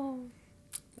more. Oh.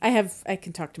 I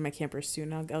can talk to my campers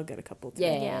soon. I'll get a couple. Too.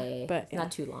 Yay. But, yeah.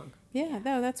 not too long. Yeah,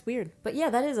 no, that's weird. But yeah,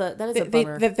 that is a They,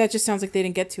 bummer. that just sounds like they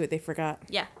didn't get to it. They forgot.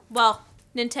 Yeah. Well,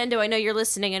 Nintendo, I know you're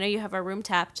listening. I know you have our room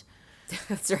tapped.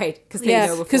 That's right. Because they Yeah,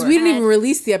 know because before. we didn't even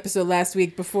release the episode last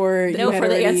week before you had before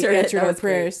they already answered it. answered That our was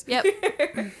great. prayers.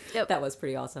 Yep. That was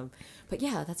pretty awesome. But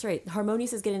yeah, that's right.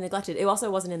 Harmonious is getting neglected. It also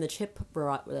wasn't in the chip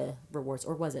rewards,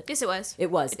 or was it? Yes, it was.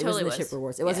 It was. It It was totally in the was. chip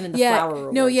rewards. It wasn't in the Yeah, flower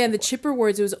rewards. no, yeah. In the before. chip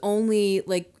rewards, it was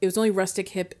only rustic,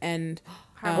 hip, and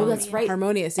Oh, that's right.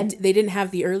 harmonious. And- They didn't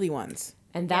have the early ones.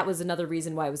 And that was another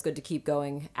reason why it was good to keep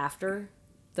going after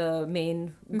the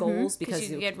main goals because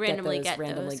you you could could randomly get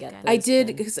get those again. those I did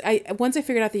and- because once I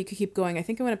figured out that you could keep going. I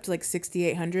think I went up to like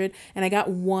 6,800, and I got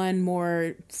one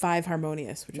more 5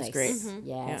 harmonious, which was Nice. great. Mm-hmm.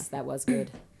 Yes, that was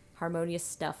good. Harmonious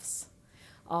stuffs.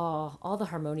 Oh, all the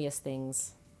harmonious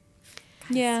things.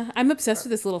 Yeah, I'm obsessed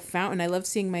with this little fountain. I love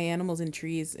seeing my animals in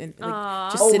trees and like,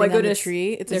 just Oh my sitting on the goodness.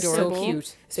 tree. It's They're so adorable.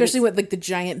 cute. Especially with like the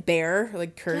giant bear,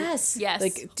 like Kurt. Yes. Yes.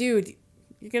 Like, dude,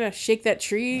 you're gonna shake that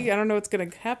tree. I don't know what's gonna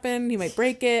happen. He might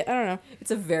break it. I don't know.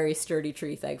 It's a very sturdy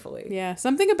tree, thankfully. Yeah,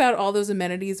 something about all those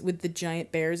amenities with the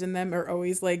giant bears in them are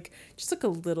always like just like a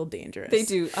little dangerous. They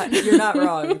do. You're not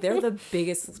wrong. They're the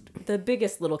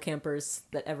biggest little campers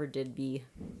that ever did boo.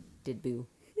 Did boo?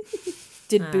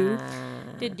 Did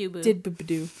do boo. Did boo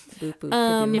boo? Boop, boop,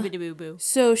 Nibbity boo boo.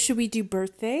 So should we do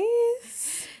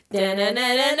birthdays?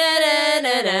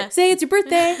 Da-na-na-na-na-na-na. Say it's your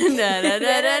birthday. It's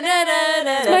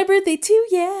Da-na-na-na-na-na-na. my birthday too.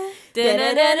 Yeah.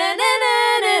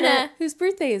 Da-na-na-na-na-na-na. Whose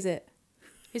birthday is it?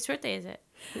 Whose birthday is it?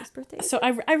 Whose birthday? So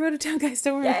I wrote it down, guys.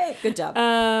 Don't worry. Yay! Good job.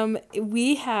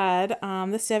 We had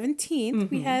on the 17th.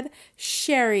 We had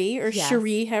Sherry or Yes.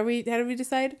 Cherie. How did we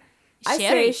decide? I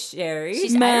Sherry. say Sherry.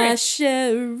 She's My Irish.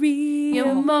 Sherry.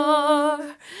 You're more.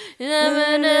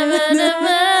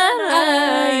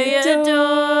 I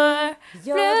adore.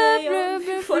 You're the only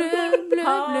one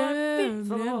I've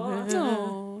before.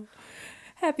 Aw.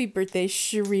 Happy birthday,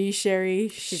 Sherry.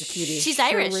 She's a cutie. She's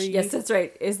Irish. Sherry. Yes, that's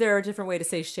right. Is there a different way to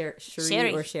say Sherry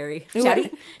Sherry. or Sherry? Ooh,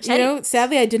 Sherry? You know,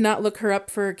 sadly, I did not look her up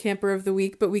for Camper of the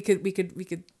Week, but we could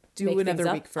do Make another things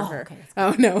up? week for Oh, her. okay, that's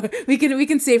Oh no, we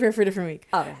can save her for a different week.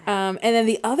 Okay. And then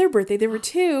the other birthday, there were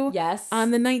 2. Yes.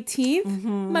 On the 19th,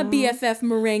 my BFF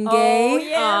Merengue. Oh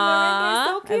yeah,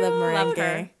 Aw. Merengue's so I love cute. Merengue.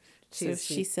 her. So She's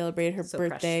she sweet. celebrated her So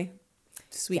birthday.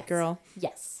 Sweet Yes. girl.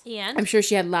 Yes. And I'm sure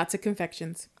she had lots of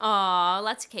confections. aw,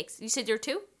 lots of cakes. You said there were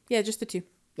 2? Yeah, just the 2.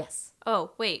 Yes.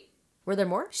 Oh wait, Were there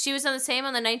more? she was on the same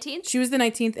on the 19th. She was the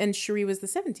 19th and Cherie was the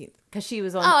 17th. Because she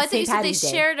was on. Oh, I thought St. you said they Patty's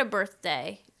Day. shared a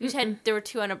birthday. You said there were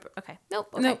 2 on a. Okay, nope.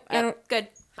 Okay. Nope, I Yep, don't- Good.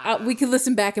 We could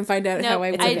listen back and find out No, how I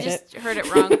I worded it. just heard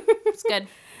it wrong. It's good.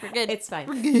 We're good. It's fine.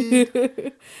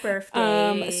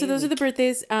 Birthday. So those are the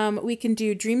birthdays. We can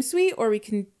do Dream Suite or we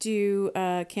can do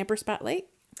Camper Spotlight.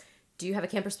 Do you have a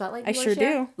camper spotlight? I you wanna sure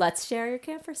share? do. Let's share your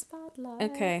camper spotlight.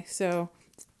 Okay, so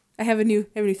I have a new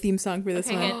theme song for this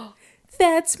Okay, one. good.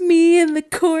 That's me in the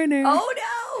corner. Oh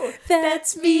no!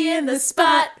 That's me in the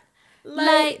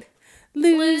spotlight,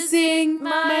 losing my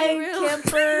my. room.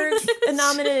 Camper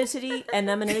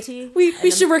anonymity.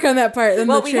 We should work on that part. Then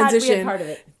Well, the we had transition. part of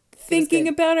it. Thinking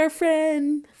good. about our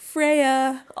friend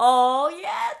Freya. Oh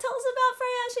yeah, tell us about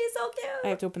Freya. She's so I cute.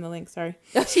 have to open the link. Sorry.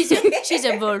 She's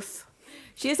a wolf.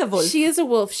 She is a wolf. She is a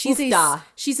wolf. She's Woofda.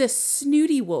 she's a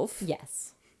snooty wolf.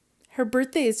 Yes. Her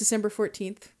birthday is December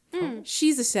 14th.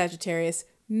 She's a Sagittarius,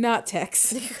 not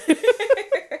Tex.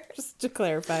 Just to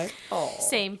clarify. Oh.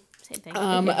 Same thing.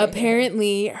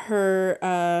 Apparently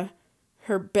her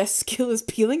best skill is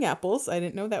peeling apples. I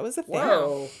didn't know that was a thing.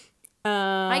 Whoa.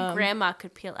 My grandma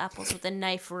could peel apples with a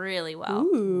knife really well.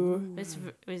 Ooh. It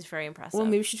was very impressive. Well,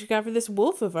 maybe we should check out for this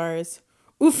wolf of ours.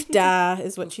 Oofda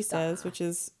is what she says, which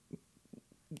is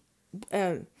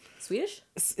Swedish?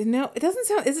 no, it doesn't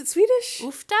sound. Is it Swedish?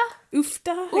 Oofda?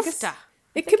 Oofda. I guess. Oofda.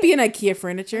 It could be an IKEA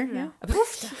furniture. Yeah.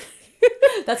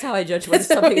 That's how I judge when That's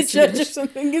how something I is judge if Swedish.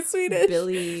 something is Swedish.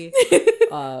 Billy.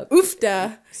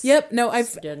 Oofda. Yep. No,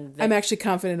 Sten- I'm actually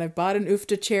confident I've bought an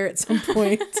Oofda chair at some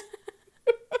point.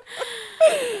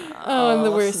 Oh, I'm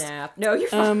the worst. Snap. No, you're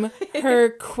fine. Her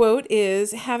quote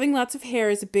is, "Having lots of hair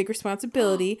is a big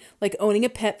responsibility, like owning a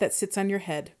pet that sits on your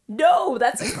head." No,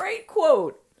 that's a great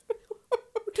quote.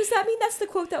 Does that mean that's the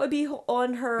quote that would be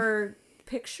on her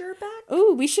picture back?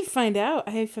 Oh, we should find out.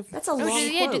 That's a long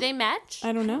Do quote. they match?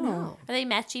 I don't know. No. Are they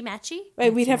matchy?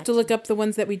 Right, we'd have to look up the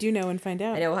ones that we do know and find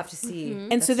out. I know, we'll have to see.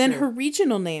 And so then her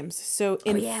regional names. So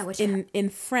in what's in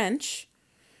French,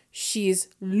 she's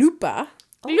Lupa,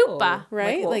 Lupa.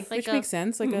 right? wolf. Like which Like makes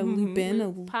sense, like a lupin, a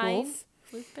Pine. wolf.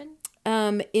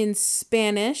 Lupin. In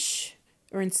Spanish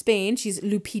or in Spain, she's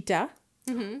Lupita.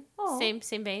 Same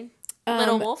vein.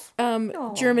 Little wolf.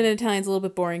 German and Italian's a little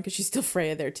bit boring because she's still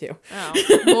Freya there too.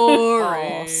 Oh.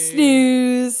 Boring.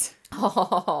 Snooze.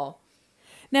 Oh.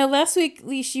 Now, last week,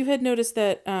 Leash, you had noticed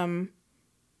that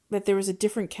that there was a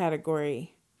different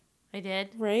category, I did.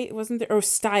 right? Wasn't there? Oh,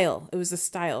 style. It was a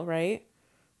style, right?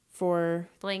 For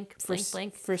Blink.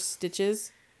 for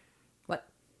stitches. What?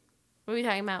 What are we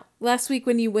talking about? Last week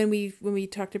when we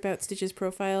talked about Stitch's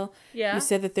profile, Yeah. you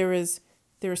said that there was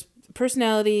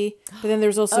personality, but then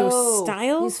there's also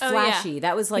style. He's Oh, yeah. flashy.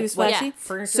 That was like He was what flashy.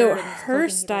 furniture So and her clothing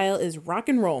he style does. is rock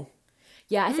and roll.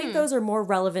 Yeah, I think those are more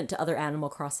relevant to other Animal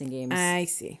Crossing games. I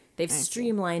see. They've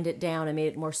streamlined it down and made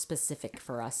it more specific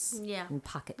for us Yeah. in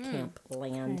Pocket Camp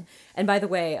land. And by the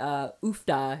way,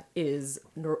 Oofda is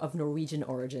of Norwegian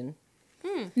origin.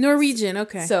 Norwegian,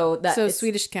 okay. So it's-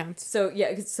 Swedish counts. So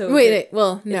yeah, so Wait,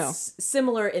 well, no. It's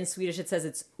similar in Swedish. It says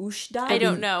it's Ushda. I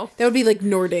don't know. That would be like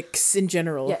Nordics in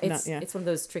general. Yeah, not, it's one of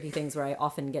those tricky things where I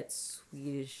often get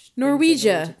Swedish.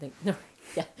 Norwegia.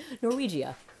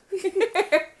 Norwegia.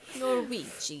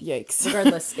 Norwegian. Yikes.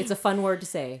 Regardless, it's a fun word to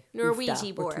say. Norwegia Oofda,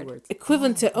 or board. 2 words.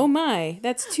 Equivalent to oh my,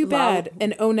 that's too bad,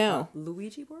 and oh no.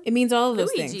 Luigi board. It means all of those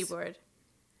Luigi things. board.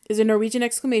 Is a Norwegian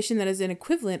exclamation that is an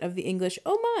equivalent of the English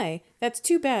oh my, that's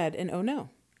too bad, and oh no.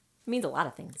 It means a lot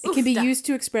of things. It can be Oofda. used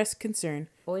to express concern.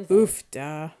 Oofda.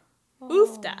 Oofda.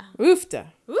 Oofda. Oofda.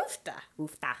 Oofda.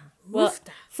 Oofda. Well, Oofda.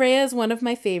 Freya is one of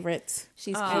my favorites.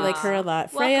 She's I like her a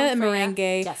lot. Welcome, Freya and Freya.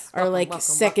 Merengue Yes, are welcome, like welcome,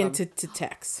 second welcome. to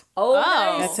Tex. Oh, Oh.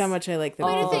 nice. That's how much I like them.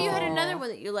 Wait, I both. thought you had another one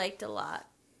that you liked a lot.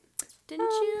 Didn't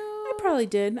you? I probably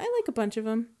did. I like a bunch of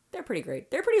them. They're pretty great.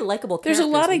 They're pretty likable There's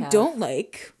characters. a lot we I have. don't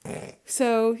like.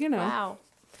 So, you know. Wow.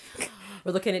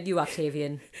 We're looking at you,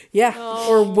 Octavian. Yeah.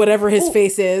 Or whatever his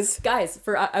face is. Guys,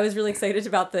 I was really excited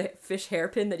about the fish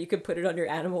hairpin that you could put it on your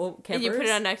animal campers. And you put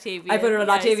it on Octavian. I put it on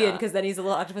Yeah, I Octavian saw. because then he's a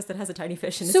little octopus that has a tiny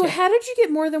fish in his So hand. how did you get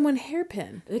more than one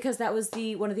hairpin? Because that was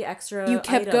one of the extra You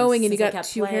kept items going and you since I got kept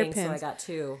 2 playing, So I hairpins. got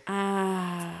 2.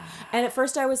 Ah. And at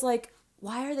first I was like,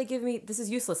 why are they giving me... This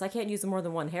is useless. I can't use more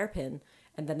than one hairpin.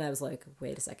 And then I was like,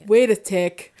 wait a second. Wait a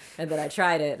tick. And then I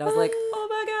tried it and I was like, oh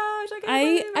my gosh, I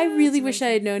can't I believe it. really wish I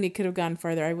had known you could have gone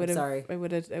farther. I would have. sorry. I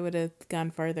would have gone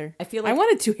farther. I feel I like-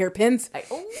 wanted 2 hairpins.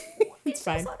 It's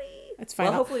fine. so funny. That's fine.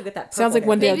 Well, hopefully we get that Sounds purple like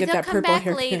one day I'll Maybe get they'll that come purple back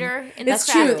hairpin. later in the It's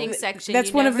true. crafting section. That's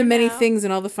You one of the never many know. things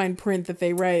in all the fine print that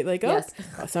they write. Like, Yes.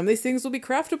 oh, some of these things will be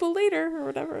craftable later or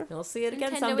whatever. We'll see it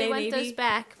again Nintendo, someday, we want maybe. those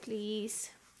back, please.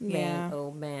 Yeah. Man,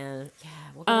 oh man. Yeah,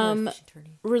 we'll go to the fishing tourney.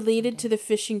 Related to the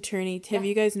fishing tourney, have Yeah.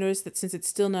 you guys noticed that since it's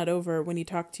still not over, when you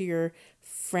talk to your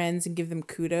friends and give them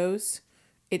kudos,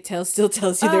 it still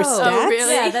tells you their stats?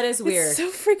 really? Yeah, that is weird. It's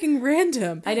so freaking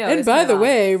random. I know, And it's by kinda the odd.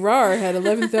 way, RAR had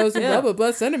 11,000 blah blah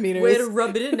blah centimeters. Way to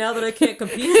rub it in now that I can't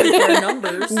compete with their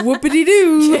numbers. Whoopity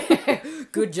doo.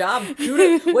 Good job.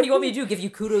 Kudos. What do you want me to do? Give you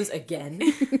kudos again?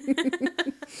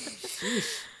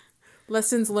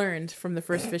 Lessons learned from the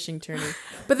first fishing tourney.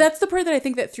 But that's the part that I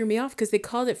think that threw me off because they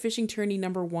called it fishing tourney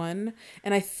number 1,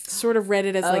 and I sort of read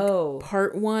it as like Oh.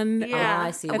 part 1. Yeah,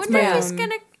 I see. I That's wonder my if he's own-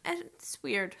 gonna It's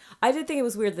weird. I did think it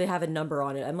was weird they have a number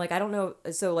on it. I'm like, I don't know.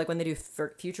 So like when they do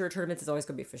future tournaments, it's always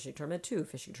going to be fishing tournament 2,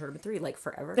 fishing tournament 3, like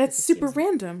forever. That's It just super seems-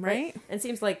 random, right? And it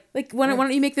seems like Like why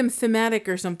don't you make them thematic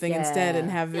or something instead, and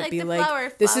Yeah. have it like be the like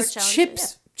flower this is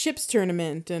challenges. chips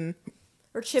tournament and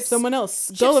or chips someone else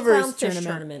Chips Gulliver's Clownfish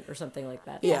tournament. or something like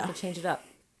that. Yeah. To change it up.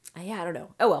 Yeah, I don't know.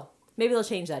 Oh well, maybe they'll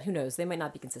change that. Who knows? They might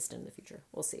not be consistent in the future.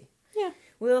 We'll see. Yeah.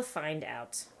 We'll find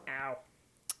out. Ow.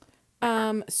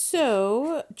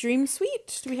 So Dream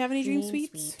Suite. Do we have any Dream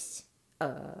Suites? I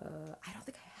don't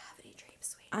think I have any dream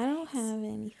suite. I don't have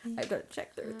anything. I've got to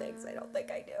check through things. I don't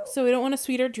think I do. So we don't want to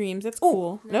sweet our dreams. That's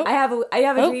cool. Nope. I have a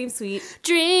Oh. dream suite.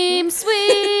 Dream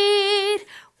sweet,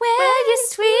 where you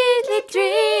sweetly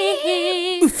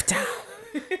dream.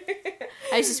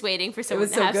 I was just waiting for It someone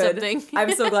was to so have good. something.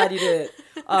 I'm so glad you did it.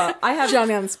 I have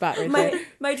Johnny on the spot right there.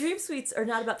 my dream suites are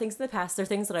not about things in the past. They're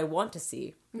things that I want to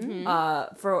see.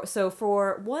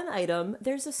 For one item,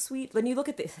 there's a suite. When you look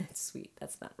at the suite,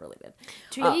 that's not really good.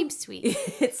 Dream sweet.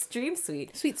 It's dream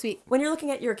suite. Sweet. When you're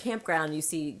looking at your campground, you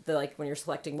see when you're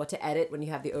selecting what to edit when you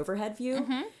have the overhead view,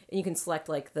 and you can select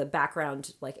like the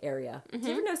background like area. Do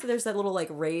you ever notice that there's that little like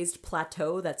raised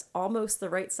plateau that's almost the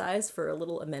right size for a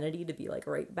little amenity to be like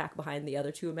right back behind the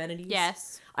other two amenities?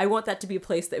 Yes. I want that to be a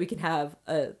place that we can have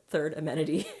a third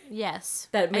amenity. Yes.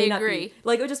 That may I not agree. be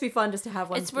like it would just be fun just to have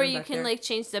one. It's where thrown you back can there. like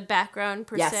change the background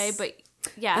per Yes. se, but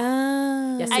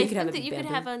yeah. Yes, so I you could have think it that you could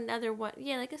bamboo. have another one.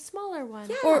 Yeah, like a smaller one.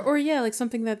 Yeah. Or yeah, like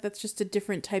something that's just a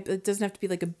different type. It doesn't have to be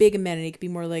like a big amenity. It could be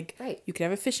more like Right. you could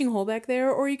have a fishing hole back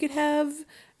there, or you could have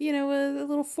a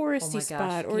little foresty gosh,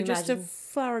 spot, can or you just a imagine?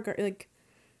 flower garden. Like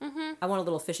I want a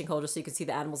little fishing hole just so you can see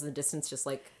the animals in the distance, just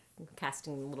like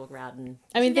casting a little rod and.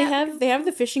 I mean, they have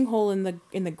the fishing hole in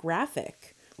the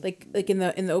graphic, like in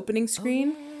the opening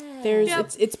screen. There's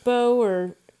Yep. it's Bo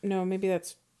or no, maybe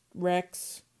that's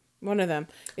Rex. One of them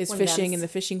is One of fishing them's- in the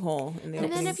fishing hole in the And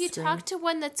opening then if you screen. talk to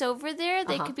one that's over there,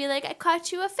 they could be like, "I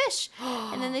caught you a fish,"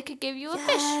 and then they could give you a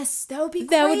fish. Yes, that would be.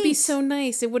 That would be great. so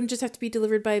nice. It wouldn't just have to be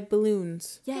delivered by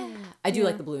balloons. Yeah, I do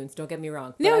like the balloons. Don't get me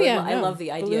wrong. But No, I no. love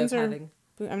the idea Balloons of are- having.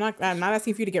 I'm not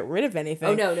asking for you to get rid of anything.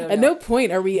 Oh, no, At no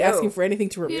point are we No. asking for anything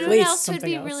to You replace know what else would something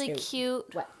be else. really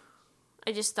cute? What?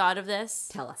 I just thought of this.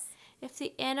 Tell us. If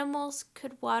the animals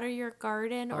could water your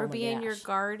garden or my be in your gosh.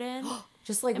 garden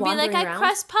Just like and be wandering like, "I around.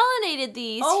 cross pollinated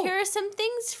these. Oh. Here are some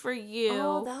things for you."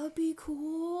 Oh, that would be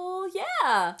cool.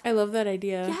 Yeah. I love that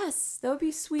idea. Yes, that would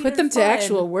be sweet. Put and them to fun.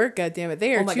 actual work, goddammit.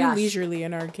 They are Oh my too gosh. leisurely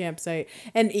in our campsite.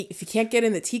 And if you can't get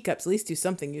in the teacups, at least do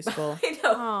something useful. I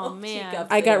know. Oh, man.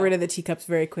 teacups, I got know. rid of the teacups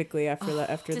very quickly after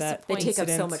that. They take up so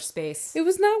incident. much space. It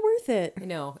was not worth it. I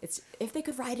know. It's if they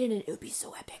could ride in it, it would be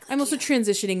so epic. Like, I'm also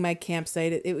transitioning my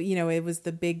campsite. It was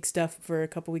the big stuff for a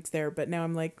couple weeks there, but now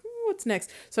I'm like, what's next?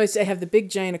 So I have the big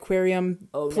giant aquarium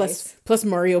plus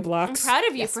Mario I'm blocks. proud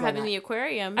of you Yes, for why having not? the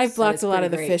aquarium. I've blocked is a lot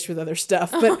of the pretty great. fish with other stuff,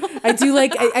 but I do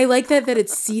like I like that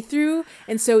it's see through,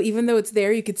 and so even though it's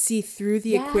there, you could see through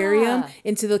the aquarium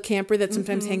into the camper that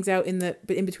sometimes hangs out in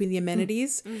between the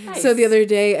amenities. So the other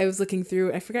day I was looking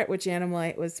through, I forgot which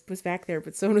animal was back there,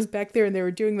 but someone was back there and they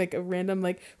were doing like a random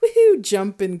like woohoo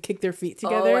jump and kick their feet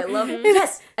together. Oh, I love it.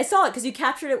 Yes, I saw it because you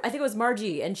captured it. I think it was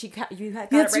Margie, and you got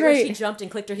That's it right where she right. jumped and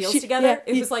clicked her heels together.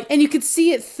 It was like and you could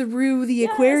see it through the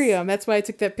aquarium. That's why I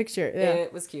took that picture. Yeah,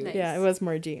 it was cute. yeah, it was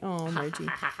Margie. Oh, Margie.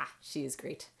 She is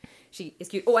great. She is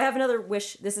cute. Oh, I have another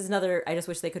wish. This is another. I just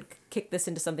wish they could kick this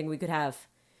into something we could have.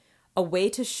 A way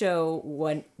to show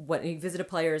when you visit a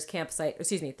player's campsite,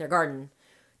 their garden,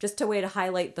 just a way to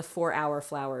highlight the 4-hour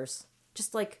flowers.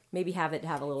 Just like maybe have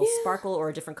a little sparkle or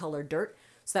a different colored dirt,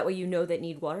 so that way you know they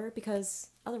need water, because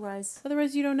otherwise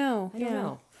You don't know. I don't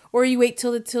know. Or you wait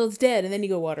till it's dead and then you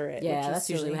go water it. Yeah, which is that's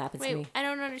usually what happens to Wait, me. I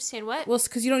don't understand what. Well,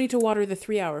 because you don't need to water the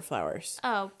 3-hour flowers.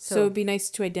 Oh, So it'd be nice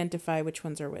to identify which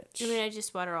ones are which. I mean, I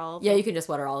just water all of Yeah, them. you can just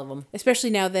water all of them. Especially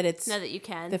now that it's Now that you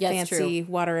can. the Yeah, it's fancy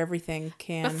water everything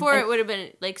can. Before it would have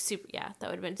been like super. Yeah, that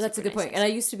would have been. That's a super good point. nice. And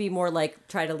I used to be more like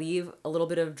try to leave a little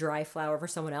bit of dry flour for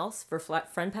someone else for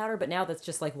friend powder, but now that's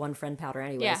just like one friend powder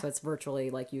anyway, Yeah. so it's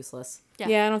virtually like useless.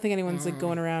 yeah, I don't think anyone's like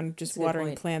going around just a good watering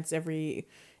point. plants every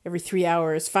 3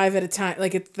 hours, 5 at a time.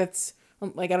 Like that's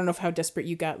like I don't know how desperate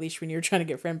you got, Leash, when you were trying to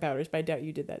get friend powders, but I doubt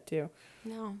you did that too.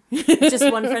 No. It's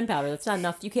just one friend powder. That's not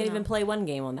enough. You can't even play one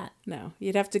game on that. No,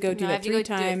 you'd have to go do No, I that have to 3 go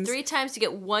do it times. 3 times to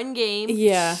get one game.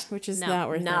 Yeah, which is No, not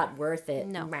worth Not worth it.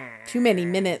 No. it. Too many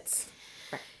minutes.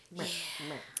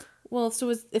 Well, so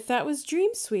if that was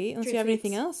Dream Suite, unless Dream you have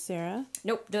anything Suites. else, Sarah.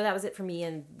 Nope. No, that was it for me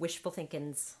and wishful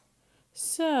thinkings.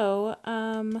 So,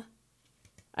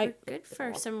 We're good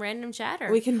for some random chatter.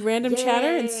 we can random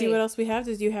chatter and see Yay. what else we have.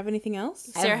 Do you have anything else?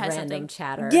 Sarah I have has random something.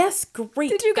 chatter. Yes, great.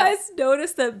 Did you guys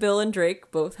notice that Bill and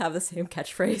Drake both have the same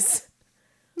catchphrase?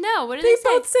 No, what did They they say?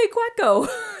 both say Quacko.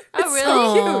 Oh,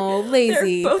 really? Oh,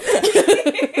 lazy. They're both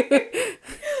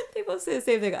they both say the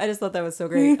same thing. I just thought that was so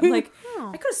great. I'm like,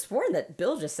 I could have sworn that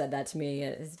Bill just said that to me.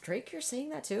 Is Drake you're saying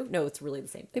that too? No, it's really the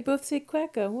same They thing. both say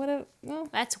Quacko. What a well.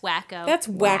 That's wacko. That's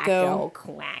wacko.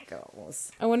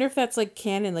 Quackos. I wonder if that's like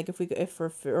canon, like if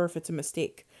it's a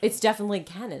mistake. It's definitely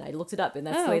canon. I looked it up, and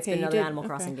that's Oh, the way it's okay, been in you other did. Animal Okay.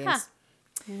 Crossing games. Huh.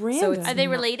 Random. it's- Are they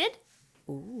related?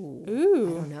 I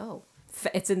Ooh. don't know.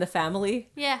 It's in the family.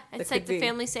 Yeah, it's That like could the be.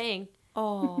 family saying.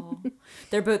 Oh,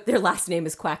 they're both. Their last name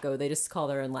is Quacko. They just call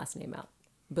their own last name out.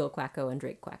 Bill Quacko and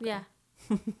Drake Quacko. Yeah.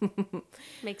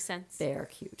 Makes sense. They are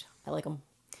cute. I like them.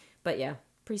 But yeah,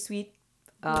 pretty sweet.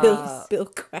 Bill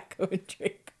Quacko and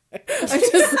Drake. I'm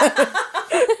just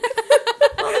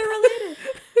Oh, they're related.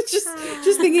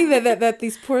 just thinking that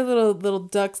these poor little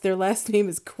ducks, their last name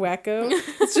is Quacko.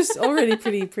 It's just already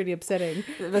pretty upsetting.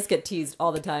 They must get teased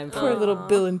all the time. Poor little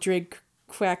Bill and Drake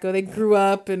Quacko. They grew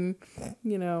up and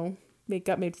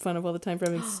got made fun of all the time for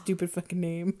having a stupid fucking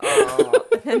name.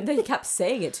 And they kept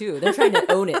saying it too. They're trying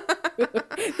to own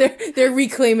it, They're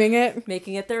reclaiming it.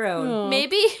 making it their own.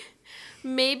 Maybe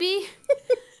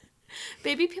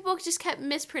people just kept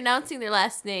mispronouncing their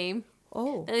last name.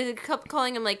 Oh, And they kept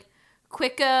calling him like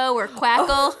Quicko or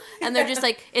Quackle, and they're just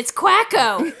like, it's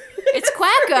Quacko. It's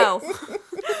Quacko.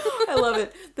 I love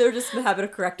it. They're just in the habit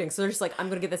of correcting, so they're just like, I'm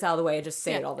gonna get this out of the way and just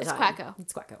say Yeah, it all the it's time. Quacko.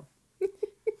 It's Quacko.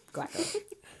 Quacko.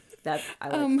 That I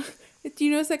like. Do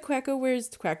you notice that Quacko wears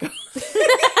Quacko?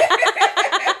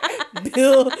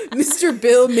 Mr.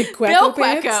 Bill McQuacko Bill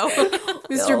pants? Quacko.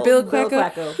 Mr. Bill Bill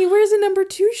Quacko. Quacko. He wears a number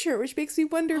 2 shirt, which makes me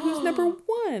wonder who's number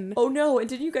 1. Oh no! And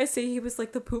didn't you guys say he was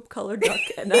like the poop colored duck?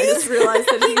 And I just realized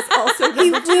that he's also He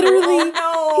number two. literally,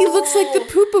 Oh, no. he looks like the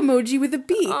poop emoji with a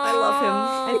beak. I love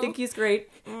him. I think he's great.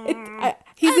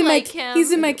 He's I in like my him.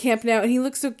 he's in my camp now, and he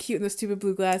looks so cute in those stupid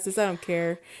blue glasses. I don't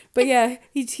care, but yeah,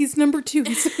 he's number 2.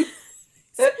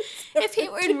 If he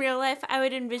were in real life, I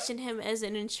would envision him as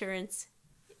an insurance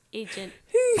agent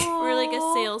or like a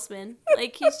salesman.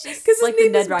 Like he's just Because Like the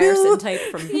Ned Ryerson type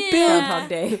from Yeah. Groundhog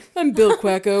Day. I'm Bill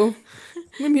Quacko.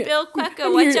 I'm here- Bill Quacko.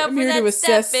 I'm Watch here- out I'm for here to that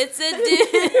step. assess. It's a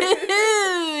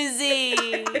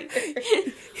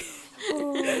doozy.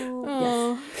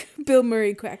 Oh, Bill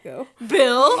Murray Quacko.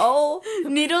 Bill. Oh,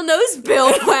 Needle nose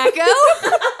Bill Quacko.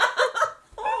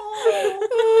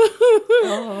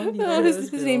 Oh,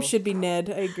 his name should be Ned.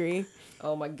 I agree.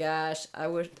 Oh my gosh! I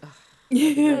wish.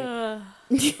 Uh,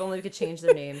 If only we could change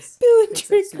their names. Bill and Makes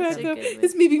Drake it so Quacko good.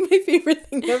 is maybe my favorite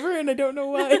thing ever, and I don't know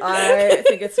why. I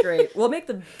think it's great. We'll make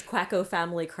the Quacko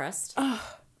family crest.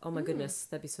 Oh my goodness,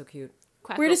 that'd be so cute.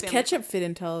 Quacko Where does family. ketchup fit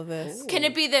into all of this? Can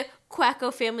it be the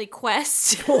Quacko family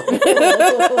quest?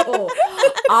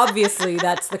 Obviously,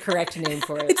 that's the correct name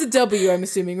for it. It's a W, I'm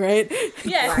assuming, right?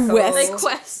 Yeah, Quest. like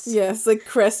quest. Yes, like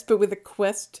crest, but with a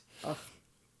quest.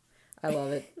 I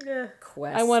love it.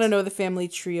 Quest. I want to know the family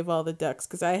tree of all the ducks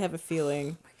because I have a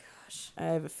feeling. Oh my gosh. I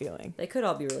have a feeling. They could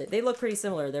all be really. They look pretty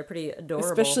similar. They're pretty adorable.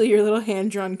 Especially your little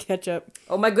hand-drawn ketchup.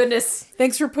 Oh my goodness.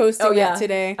 Thanks for posting Oh, yeah. that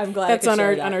today. I'm glad I That's could on share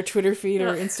our that. on our Twitter feed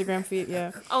or Instagram feed.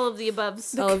 Yeah, All of the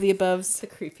aboves. all of the aboves. The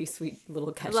creepy, sweet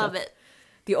little ketchup. Love it.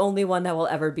 The only one that will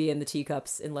ever be in the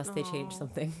teacups unless they change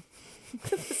something.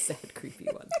 The sad, creepy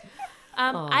one.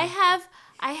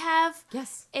 I have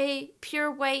Yes. a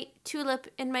pure white tulip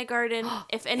in my garden.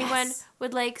 If anyone Yes.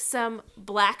 would like some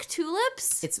black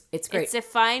tulips, It's great. it's a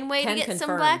fine way Can to get some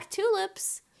confirm. black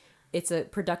tulips. It's a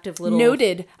productive little.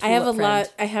 Noted. I have a tulip friend.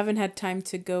 lot. I haven't had time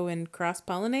to go and cross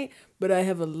pollinate, but I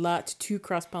have a lot to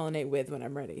cross pollinate with when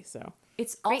I'm ready. So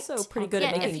It's also pretty good yeah,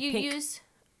 at making if you pink. use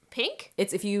pink,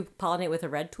 It's if you pollinate with a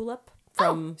red tulip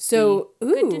from. so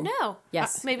ooh, good to know.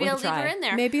 Yes. Maybe worth a I'll leave her try. in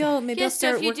there. maybe I'll Yeah, so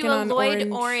start if you working do a on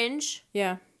Lloyd orange.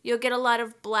 Yeah. you'll get a lot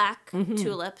of black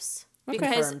tulips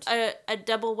because Confirmed. a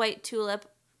double white tulip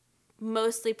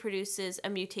mostly produces a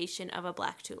mutation of a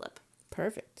black tulip.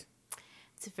 Perfect.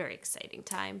 It's a very exciting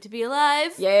time to be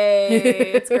alive. Yay!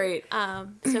 It's great.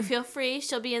 So feel free.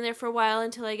 She'll be in there for a while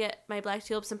until I get my black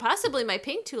tulips and possibly my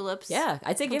pink tulips. Yeah,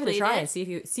 I'd say give it a Complete try it. and see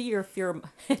if your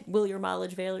will your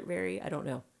mileage vary. I don't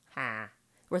know.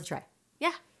 Worth a try.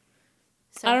 Yeah.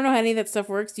 So I don't know how any of that stuff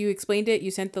works. You explained it.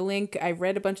 You sent the link. I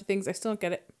read a bunch of things. I still don't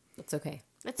get it. It's okay.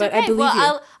 It's but I okay. believe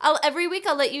well, you. I'll every week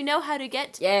I'll let you know how to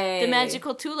get Yay. the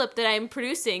magical tulip that I'm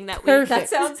producing that week. Perfect. That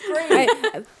sounds great.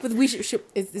 But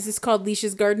is this called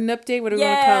Leisha's Garden Update? What do we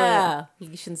want to call it?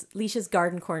 Yeah. Leisha's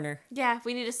Garden Corner. Yeah,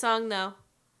 we need a song though.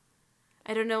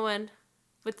 I don't know when.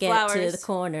 With Get flowers. to the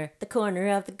corner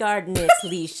of the garden. It's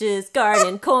Leisha's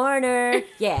Garden Corner.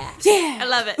 Yeah. I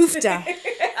love it. Oofta.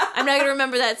 I'm not gonna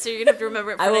remember that, so you're gonna have to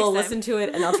remember it for I will next listen to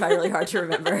it and I'll try really hard to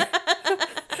remember.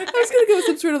 I was gonna go with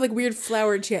some sort of like weird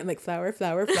flower chant, like flower,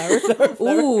 flower, flower, flower,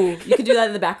 flower. Ooh, you can do that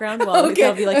in the background while Okay.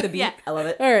 that'll be like the beat. Yeah. I love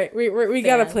it. All right, we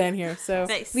got a Fan. plan here. So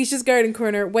Nice. Leisha's Garden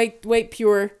Corner, white,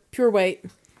 pure white.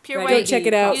 Pure Ready white. to check be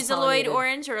it out. Use a Lloyd pollinated.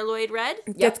 orange or a Lloyd red.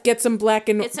 Get some black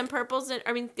and Get some purples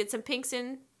and get some pinks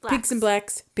and blacks. pinks and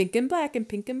blacks, pink and black and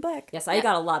pink and black. Yes, I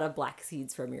got a lot of black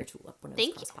seeds from your tulip when I was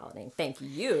Thank you. cross-pollinating. Thank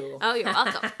you. Oh, you're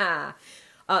welcome.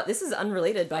 This is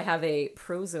unrelated, but I have a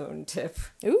Prozone tip.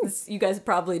 Ooh. You guys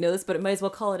probably know this, but it might as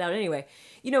well call it out anyway.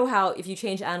 You know how if you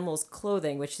change animals'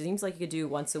 clothing, which seems like you could do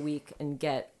once a week and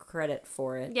get credit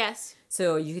for it. Yes.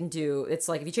 So you can do, it's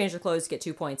like if you change their clothes, you get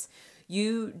 2 points.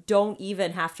 You don't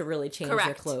even have to really change their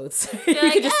Correct. clothes. You're You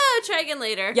like, could just- try again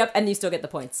later. Yep, and you still get the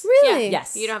points. Really? Yeah.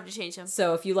 Yes. You don't have to change them.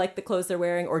 So if you like the clothes they're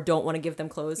wearing or don't want to give them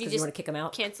clothes because you just want to kick them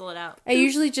out. Cancel it out. I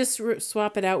usually just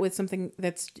swap it out with something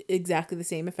that's exactly the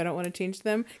same if I don't want to change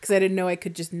them because I didn't know I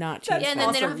could just not change Yeah, and them.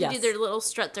 then they don't Awesome, have to do yes. their little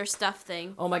strut their stuff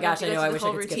thing. Oh my You have gosh, to I go know, through I the wish I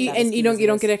whole could skip routine. that. And you don't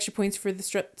Excuse us. get extra points for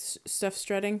the stuff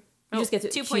strutting. You just get 2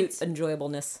 cute points.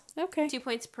 enjoyableness. Okay, 2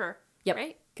 points per. Yep.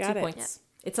 Right? got 2 it. points.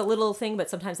 It's a little thing, but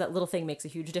sometimes that little thing makes a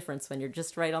huge difference when you're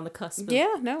just right on the cusp. Of,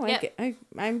 Yeah, no, Yep.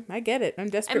 I get it.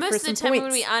 I'm desperate And for most of some the time, I'm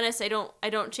points. gonna be honest, I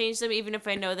don't change them even if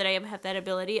I know that I have that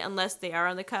ability unless they are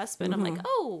on the cusp, and I'm like,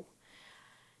 oh,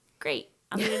 great,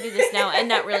 I'm gonna do this now and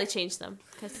not really change them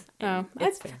because Oh,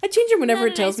 It's I, fair. I change them whenever Not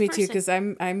it a tells nice me to because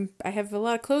I have a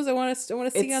lot of clothes I want to see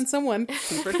It's- on someone,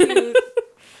 super cute.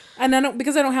 and I don't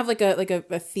because I don't have like a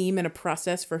theme and a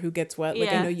process for who gets what. Like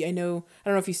Yeah. I know I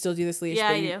don't know if you still do this, Leash,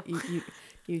 Yeah, but I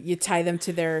you tie them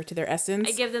to their essence.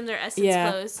 I give them their essence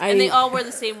Yeah, clothes, and they I- all wear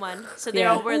the same one, so they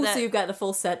Yeah. all wear Ooh, that. so you've got the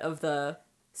full set of the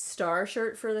star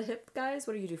shirt for the hip guys.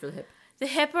 What do you do for the hip? The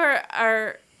hip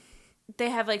are they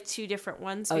have like 2 different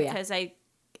ones Oh, yeah. because I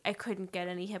couldn't get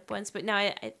any hip ones, but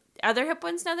now are there hip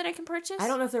ones now that I can purchase? I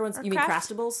don't know if they're ones. Or You mean craft?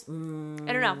 craftables?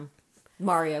 I don't know.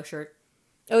 Mario shirt.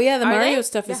 Oh yeah, the Are Mario they?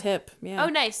 stuff is hip. Yeah. Oh,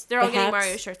 nice! They're all The getting hats.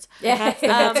 Mario shirts. The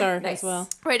hats are nice. as well.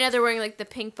 Right now, they're wearing like the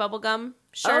pink bubblegum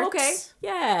shirts. Oh, okay.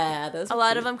 Yeah, those. A are lot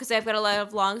cute. of them because I've got a lot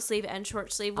of long sleeve and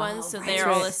short sleeve ones, so right. they're That's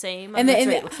all right. the same. And, That's and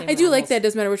right, with same I do like animals. that. It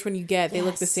doesn't matter which one you get. They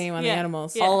look the Yes. same on the Yeah.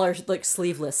 animals. Yeah. All are like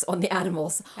sleeveless on the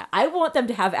animals. Yeah. I want them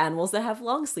to have animals that have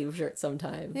long sleeve shirts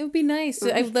sometime. It would be nice.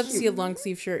 would be I'd love to see a cute. long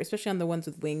sleeve shirt, especially on the ones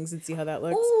with wings, and see how that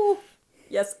looks. Ooh.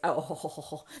 Yes.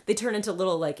 Oh, they turn into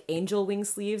little like angel wing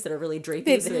sleeves that are really drapey.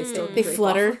 They, so they still they drape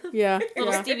flutter. off. Yeah.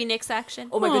 Little yeah. Stevie Nicks action.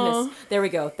 Oh my Aw. goodness. There we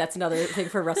go. That's another thing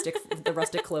for the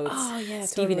rustic clothes. Oh, yeah,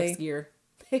 Stevie totally. Nicks gear.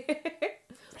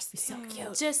 So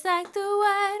cute. Just like the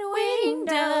white-winged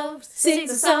dove sings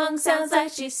a song, sounds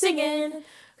like she's singing.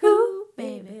 Who,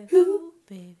 baby, who,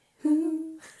 baby.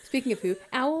 Speaking of who,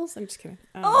 owls. I'm just kidding.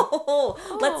 Oh,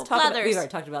 let's talk about, Blathers. we've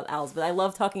already talked about owls, but I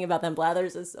love talking about them.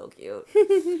 Blathers is so cute.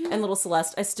 And little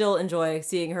Celeste, I still enjoy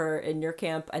seeing her in your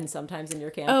camp and sometimes in your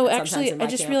camp. Oh, and sometimes actually, in my I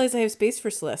just camp. realized I have space for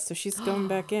Celeste, so she's going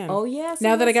back in. Oh, yes.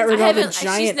 Now that I got I rid of all the haven't.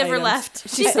 giant She's never items. left.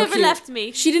 She's She's so never cute. left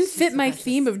me. She didn't fit my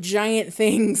theme of giant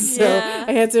things, so Yeah.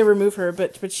 I had to remove her.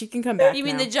 But she can come back. You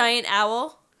mean now. the giant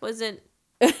owl wasn't?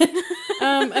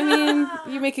 I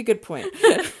mean, you make a good point.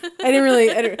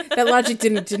 That logic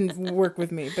didn't work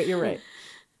with me, but you're right.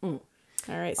 All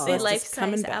right, The Celeste is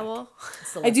coming life-size back. owl.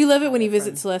 I do love it when you Celeste,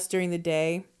 visit Celeste during the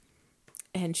day,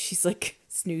 and she's like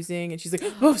snoozing, and she's like,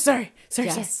 "Oh, sorry."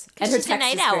 Yes. And her she's a text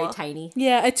night is very owl. tiny.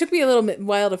 Yeah, it took me a little bit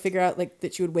while to figure out like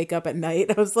that she would wake up at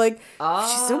night. I was like,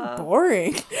 she's so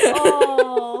boring.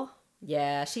 Oh.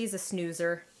 Yeah, she's a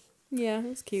snoozer. Yeah, it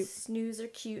was cute. Snoozer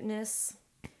cuteness.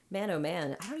 Man, oh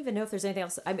man. I don't even know if there's anything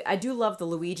else. I do love the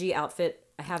Luigi outfit.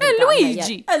 I haven't A gotten it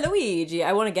Luigi! yet. A Luigi.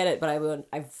 I want to get it, but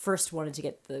I first wanted to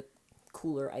get the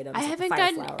cooler items. I like the haven't fire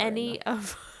gotten flower and any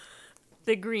of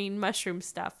the green mushroom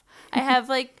stuff. I have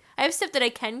stuff that I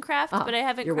can craft, but I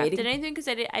haven't you're crafted waiting? anything because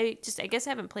I guess I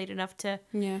haven't played enough to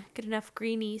Yeah, get enough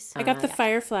greenies. I got the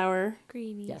fire flower,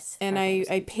 Greenies. Yes. and fire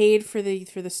I paid for the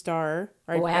star.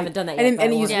 Or Oh, I haven't done that I yet, didn't, but I I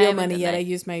didn't use wanna. Yeah, I real haven't money done yet. that. I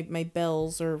used my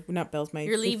bells or not bells. My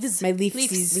Your leaves. My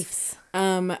leafsies. Leafs.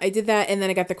 I did that, and then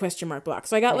I got the question mark block.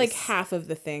 So I got like Nice. half of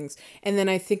the things, and then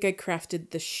I think I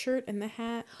crafted the shirt and the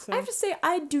hat. So. I have to say,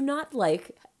 I do not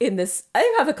like in this.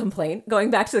 I have a complaint. Going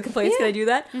back to the complaints, can I do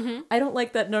that? Mm-hmm. I don't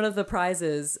like that none of the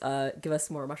prizes give us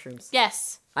more mushrooms.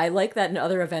 Yes. I like that in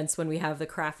other events when we have the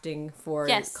crafting for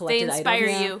Yes. They collected inspire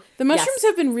items. you. The mushrooms Yes.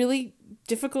 have been really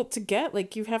difficult to get.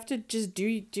 Like you have to just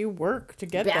do work to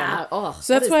get Yeah. them. Oh,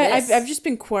 So that's what why is I've this? just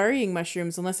been quarrying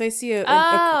mushrooms unless I see a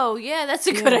Oh, yeah, that's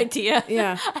a good idea.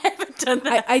 yeah. I haven't done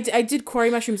that. I did quarry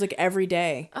mushrooms like every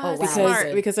day. Oh, wow.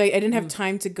 smart. Because I didn't have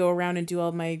time to go around and do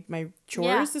all my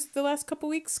chores Yeah. the last couple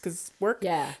weeks because work.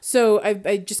 Yeah. So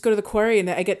I just go to the quarry and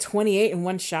I get 28 in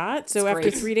one shot. So That's after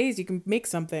great. 3 days, you can make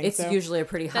something. It's so. usually a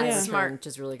pretty high That's return, smart. which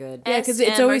is really good. Yeah, because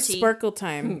it's always SMRT. sparkle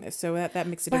time. So that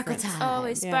makes a Sparkle difference. time.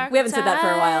 Always Yeah. sparkle We haven't said that for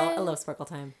a while. time. I love Sparkle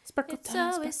Time. Sparkle It's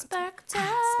time. always Sparkle sparkle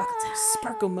time. Sparkle Time.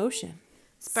 Sparkle motion.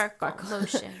 Sparkle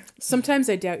motion. Sometimes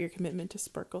I doubt your commitment to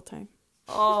sparkle time.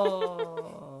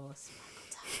 Oh.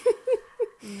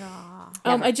 Nah.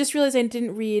 I just realized I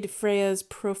didn't read Freya's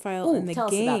profile Ooh, in the tell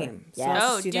us about her. game. Yes. let's Oh,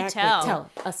 just do that tell. quick.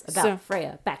 Tell us about So-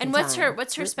 Freya back in And what's time.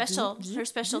 her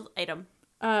special item?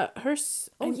 Oh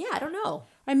yeah, I don't know.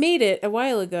 I made it a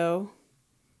while ago.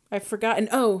 I've forgotten.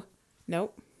 Oh,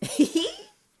 nope.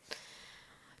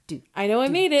 I know I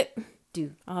made it.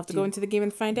 I'll have to go into the game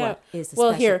and find What out. is the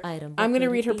Well, special here, item? I'm What going to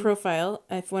could read it her be? profile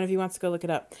if one of you wants to go look it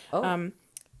up. Oh.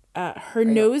 Her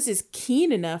nose is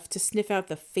keen enough to sniff out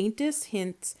the faintest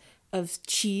hints of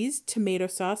cheese, tomato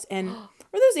sauce, and are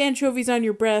those anchovies on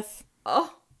your breath?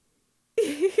 Oh.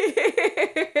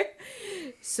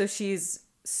 So she's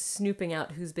snooping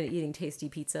out who's been eating tasty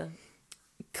pizza.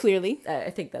 Clearly. I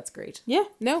think that's great. Yeah,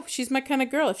 no, she's my kind of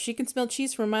girl. If she can smell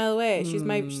cheese from a mile away, she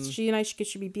and I should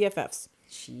be BFFs.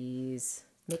 She's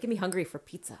making me hungry for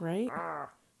pizza. Right?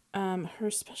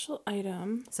 Her special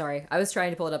item. Sorry, I was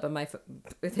trying to pull it up and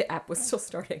the app was still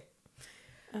starting.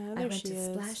 I There went she to is.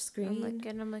 splash screen.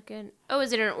 I'm looking. Oh,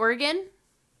 is it an organ?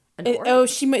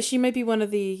 She might be one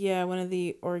of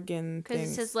the organ Because it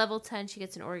things. says level 10, she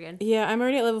gets an organ. Yeah, I'm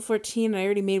already at level 14 and I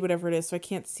already made whatever it is, so I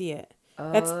can't see it.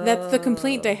 That's the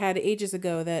complaint I had ages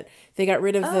ago that they got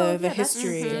rid of the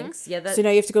history. Stinks. Yeah, that So now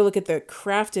you have to go look at the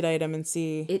crafted item and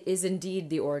see. it is indeed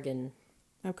the organ.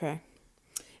 Okay.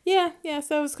 Yeah,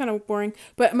 so that was kind of boring.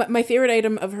 But my favorite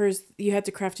item of hers, you had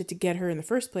to craft it to get her in the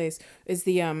first place, is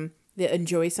the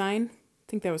enjoy sign. I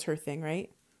think that was her thing,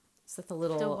 right? Is that the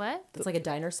little? The what? It's like a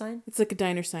diner sign. It's like a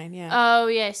diner sign, yeah. Oh,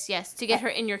 yes. To get her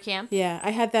in your camp. Yeah,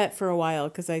 I had that for a while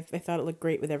because I thought it looked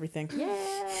great with everything.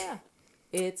 Yeah,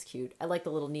 it's cute. I like the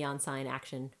little neon sign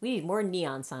action. We need more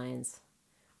neon signs.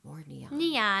 More neon.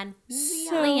 Neon.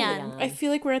 So Leon. I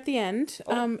feel like we're at the end.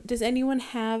 Does anyone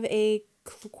have a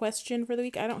question for the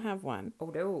week? I don't have one. Oh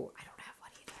no, I don't have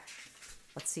one either.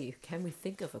 Let's see. Can we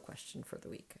think of a question for the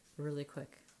week really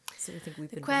quick? So we think we've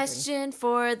been Question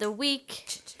for the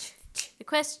week. The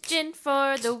question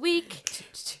for the week.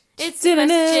 It's the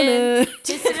question.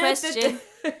 It's the question.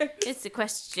 It's the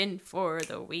question for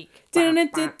the week. The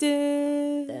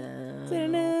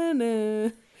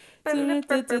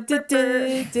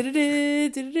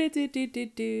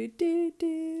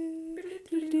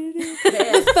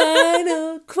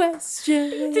final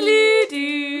question.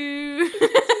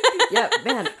 Yeah,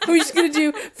 man. We're just gonna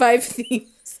do 5 themes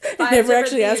and Five never different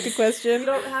actually ask a themes. question. We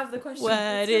don't have the question. What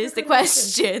Let's is the have a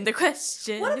question? The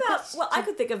question. What the about? question. Well, I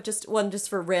could think of just one just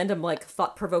for random like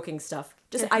thought-provoking stuff.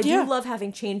 I Yeah. do love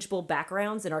having changeable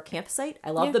backgrounds in our campsite. I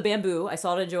love Yeah. the bamboo. I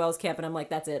saw it at Joelle's camp, and I'm like,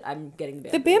 that's it. I'm getting the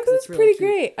The bamboo. 'cause bamboo's it's really pretty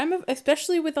cute. great.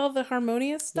 Especially with all the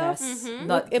harmonious stuff. Yes,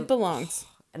 It belongs.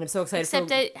 and I'm so excited. Except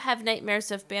for, I have nightmares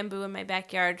of bamboo in my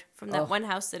backyard from that one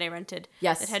house that I rented.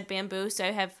 Yes. That had bamboo, so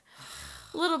I have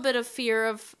a little bit of fear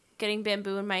of getting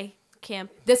bamboo in my camp.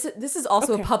 This is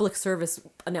also Okay. a public service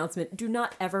announcement. Do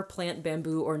not ever plant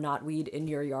bamboo or knotweed in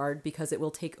your yard because it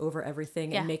will take over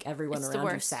everything Yeah, and make everyone it's the around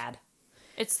you worst. sad.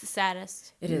 It's the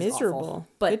saddest. It is Miserable. awful.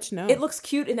 But Good to know. it looks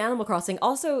cute in Animal Crossing.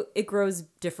 Also, it grows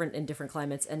different in different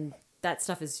climates, and that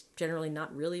stuff is generally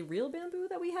not really real bamboo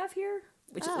that we have here.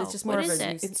 Which Oh, is just more what of is a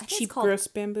it? nuisance. It's I think cheap, called- gross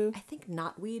bamboo. I think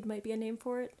knotweed might be a name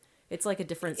for it. It's like a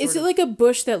different. Is sort it of- like a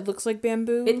bush that looks like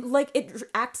bamboo? it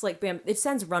acts like bamboo. It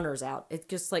sends runners out. It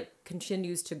just like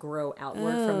continues to grow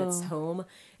outward from its home.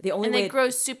 The only And way they grow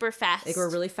super fast. they grow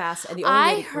really fast, and the only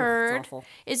I way heard. it's awful.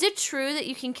 Is it true that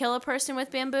you can kill a person with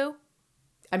bamboo?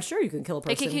 I'm sure you can kill a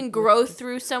person. Like it can grow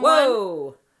through someone,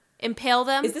 Whoa! impale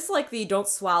them. Is this like the don't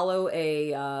swallow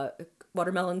a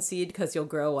watermelon seed because you'll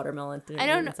grow watermelon? Through I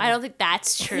don't know. I don't think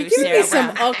that's true, You're giving Sarah me some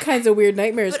Brown. all kinds of weird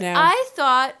nightmares But now. I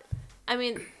thought. I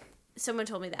mean, someone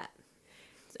told me that.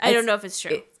 I don't know if it's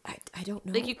true. I don't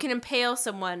know. Like you can impale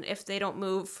someone if they don't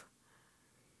move.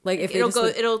 Like if they It'll just go.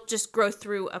 would- It'll just grow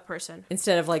through a person.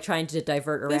 instead of like trying to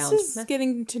divert this around. is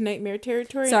getting to nightmare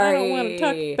territory. Sorry. I don't want to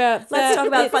talk about that. Let's talk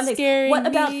about It's fun things. scaring What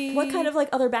about me. what kind of like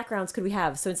other backgrounds could we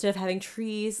have? So instead of having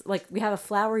trees, like we have a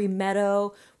flowery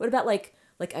meadow. What about like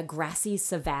a grassy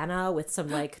savanna with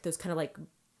some like those kind of like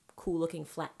cool looking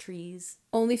flat trees?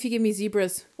 Only if you give me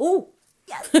zebras. Oh,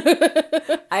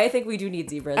 I think we do need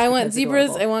zebras. I want because zebras.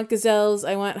 adorable. I want gazelles.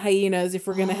 I want hyenas if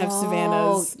we're gonna have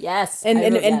savannas. Yes. And I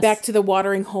wrote yes. back to the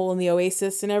watering hole in the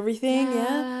oasis and everything.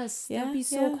 Yes, Yeah. that'd be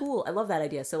so cool. I love that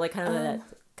idea. So like kind of that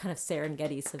kind of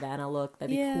Serengeti savannah look.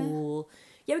 That'd be cool.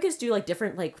 Yeah, we could just do like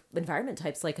different like environment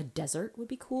types. Like a desert would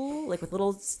be cool. Like with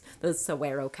little those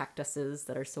saguaro cactuses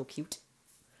that are so cute.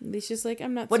 It's just like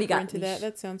I'm not What do you super got, into Leash? that.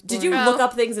 That sounds. Did Boring. you look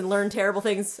up things and learn terrible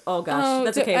things? Oh gosh, Oh,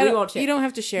 that's so okay. I We don't- won't share. You don't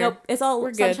have to share. Nope, it's all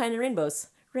We're good. sunshine and rainbows.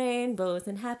 Rainbows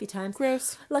and happy times.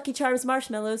 Gross. Lucky Charms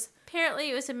marshmallows. Apparently,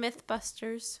 it was a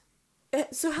Mythbusters.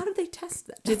 So how did they test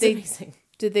that? Did That's they- amazing.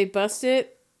 Did they bust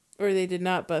it, or they did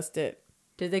not bust it?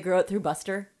 Did they grow it through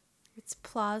Buster? It's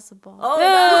plausible. Oh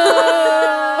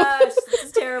no! Gosh, this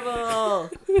is terrible.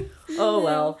 Oh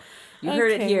well, you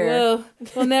heard it Okay, here.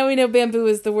 Well, now we know bamboo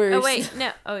is the worst. Oh wait,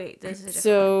 no. Oh wait, this is a different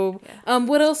So, one. Yeah.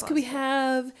 what else could we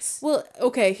have? Well,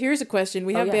 okay, here's a question.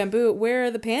 We have yeah. bamboo. Where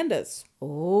are the pandas?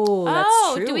 Oh, that's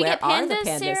Oh, true. do we Where get are the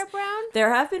pandas, Sarah Brown?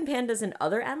 There have been pandas in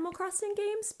other Animal Crossing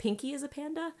games. Pinky is a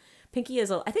panda. I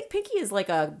think Pinky is like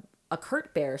a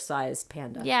Kurt Bear sized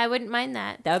panda. Yeah, I wouldn't mind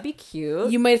that. That would be cute.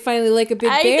 You might finally like a big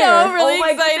I bear. know, I'm really Oh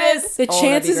my excited. goodness. The Oh, that'd be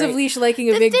chances of great. Leash liking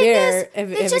a The big thing bear is, have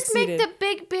they just exceeded. make the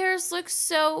big bears look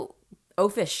so.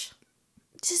 Oafish.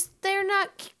 Just they're not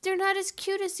as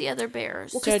cute as the other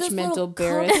bears. Well, Judgmental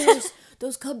bears.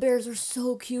 Those cub bears are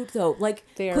so cute though. Like,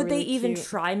 They are could they really even cute.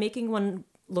 try making one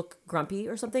look grumpy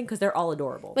or something? Because they're all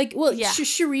adorable. Like, well, Yeah.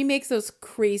 Cherie makes those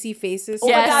crazy faces Oh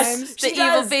my gosh. sometimes. The She evil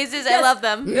does. faces, I Yes. love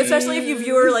them. Especially if you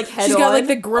view her like head She's on. got like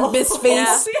the grumpus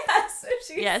face. Yes,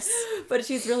 Yes. But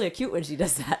she's really cute when she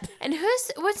does that. And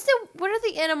what are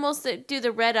the animals that do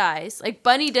the red eyes? Like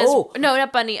Bunny does. Oh. No,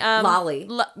 not Bunny. Lolly.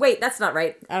 Wait, that's not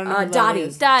right. I don't know who Lolly Dottie.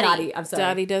 is. Dottie. I'm sorry.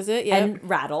 Dottie does it, yeah. And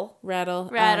Rattle. Rattle.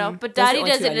 Rattle. But those are the Dottie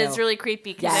only does two it I and it's know. really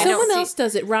creepy because Yeah. I don't Someone see. else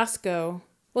does it. Roscoe.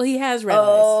 Well, he has red eyes.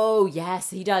 Oh, yes,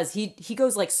 he does. He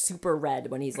goes like super red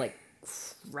when he's like,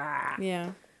 rah,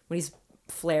 Yeah. when he's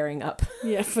flaring up.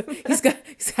 Yeah.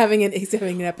 He's having an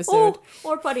episode. Oh,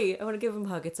 or Putty. I want to give him a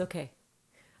hug. It's okay.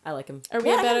 I like him. Are we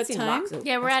I about haven't at seen time? lots of-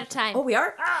 Yeah, we're out of time. Oh, we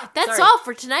are? That's Sorry. all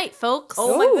for tonight, folks.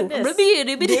 Oh, my Oh. goodness.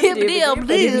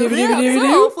 That's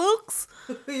all, folks.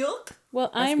 Well,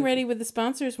 I'm ready with the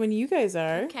sponsors when you guys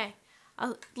are. Okay,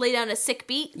 I'll lay down a sick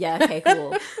beat. Yeah, okay,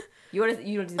 cool. You want to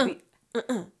do the beat?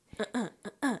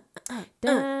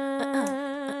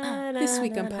 This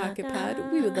week on Pocket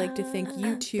Pod, we would like to thank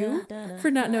you two for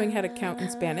not knowing how to count in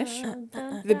Spanish,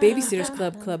 the Babysitters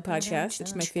Club podcast,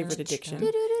 it's my favorite addiction,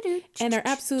 and our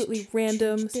absolutely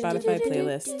random Spotify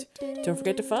playlist. Don't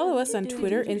forget to follow us on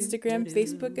Twitter, Instagram,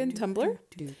 Facebook, and Tumblr,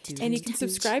 and you can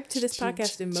subscribe to this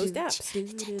podcast in most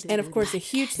apps. And of course, a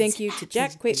huge thank you to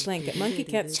Jack Quaid Plank at Monkey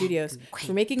Cat Studios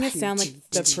for making us sound like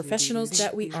the professionals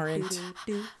that we aren't.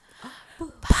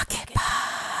 Pocket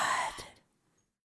Pod.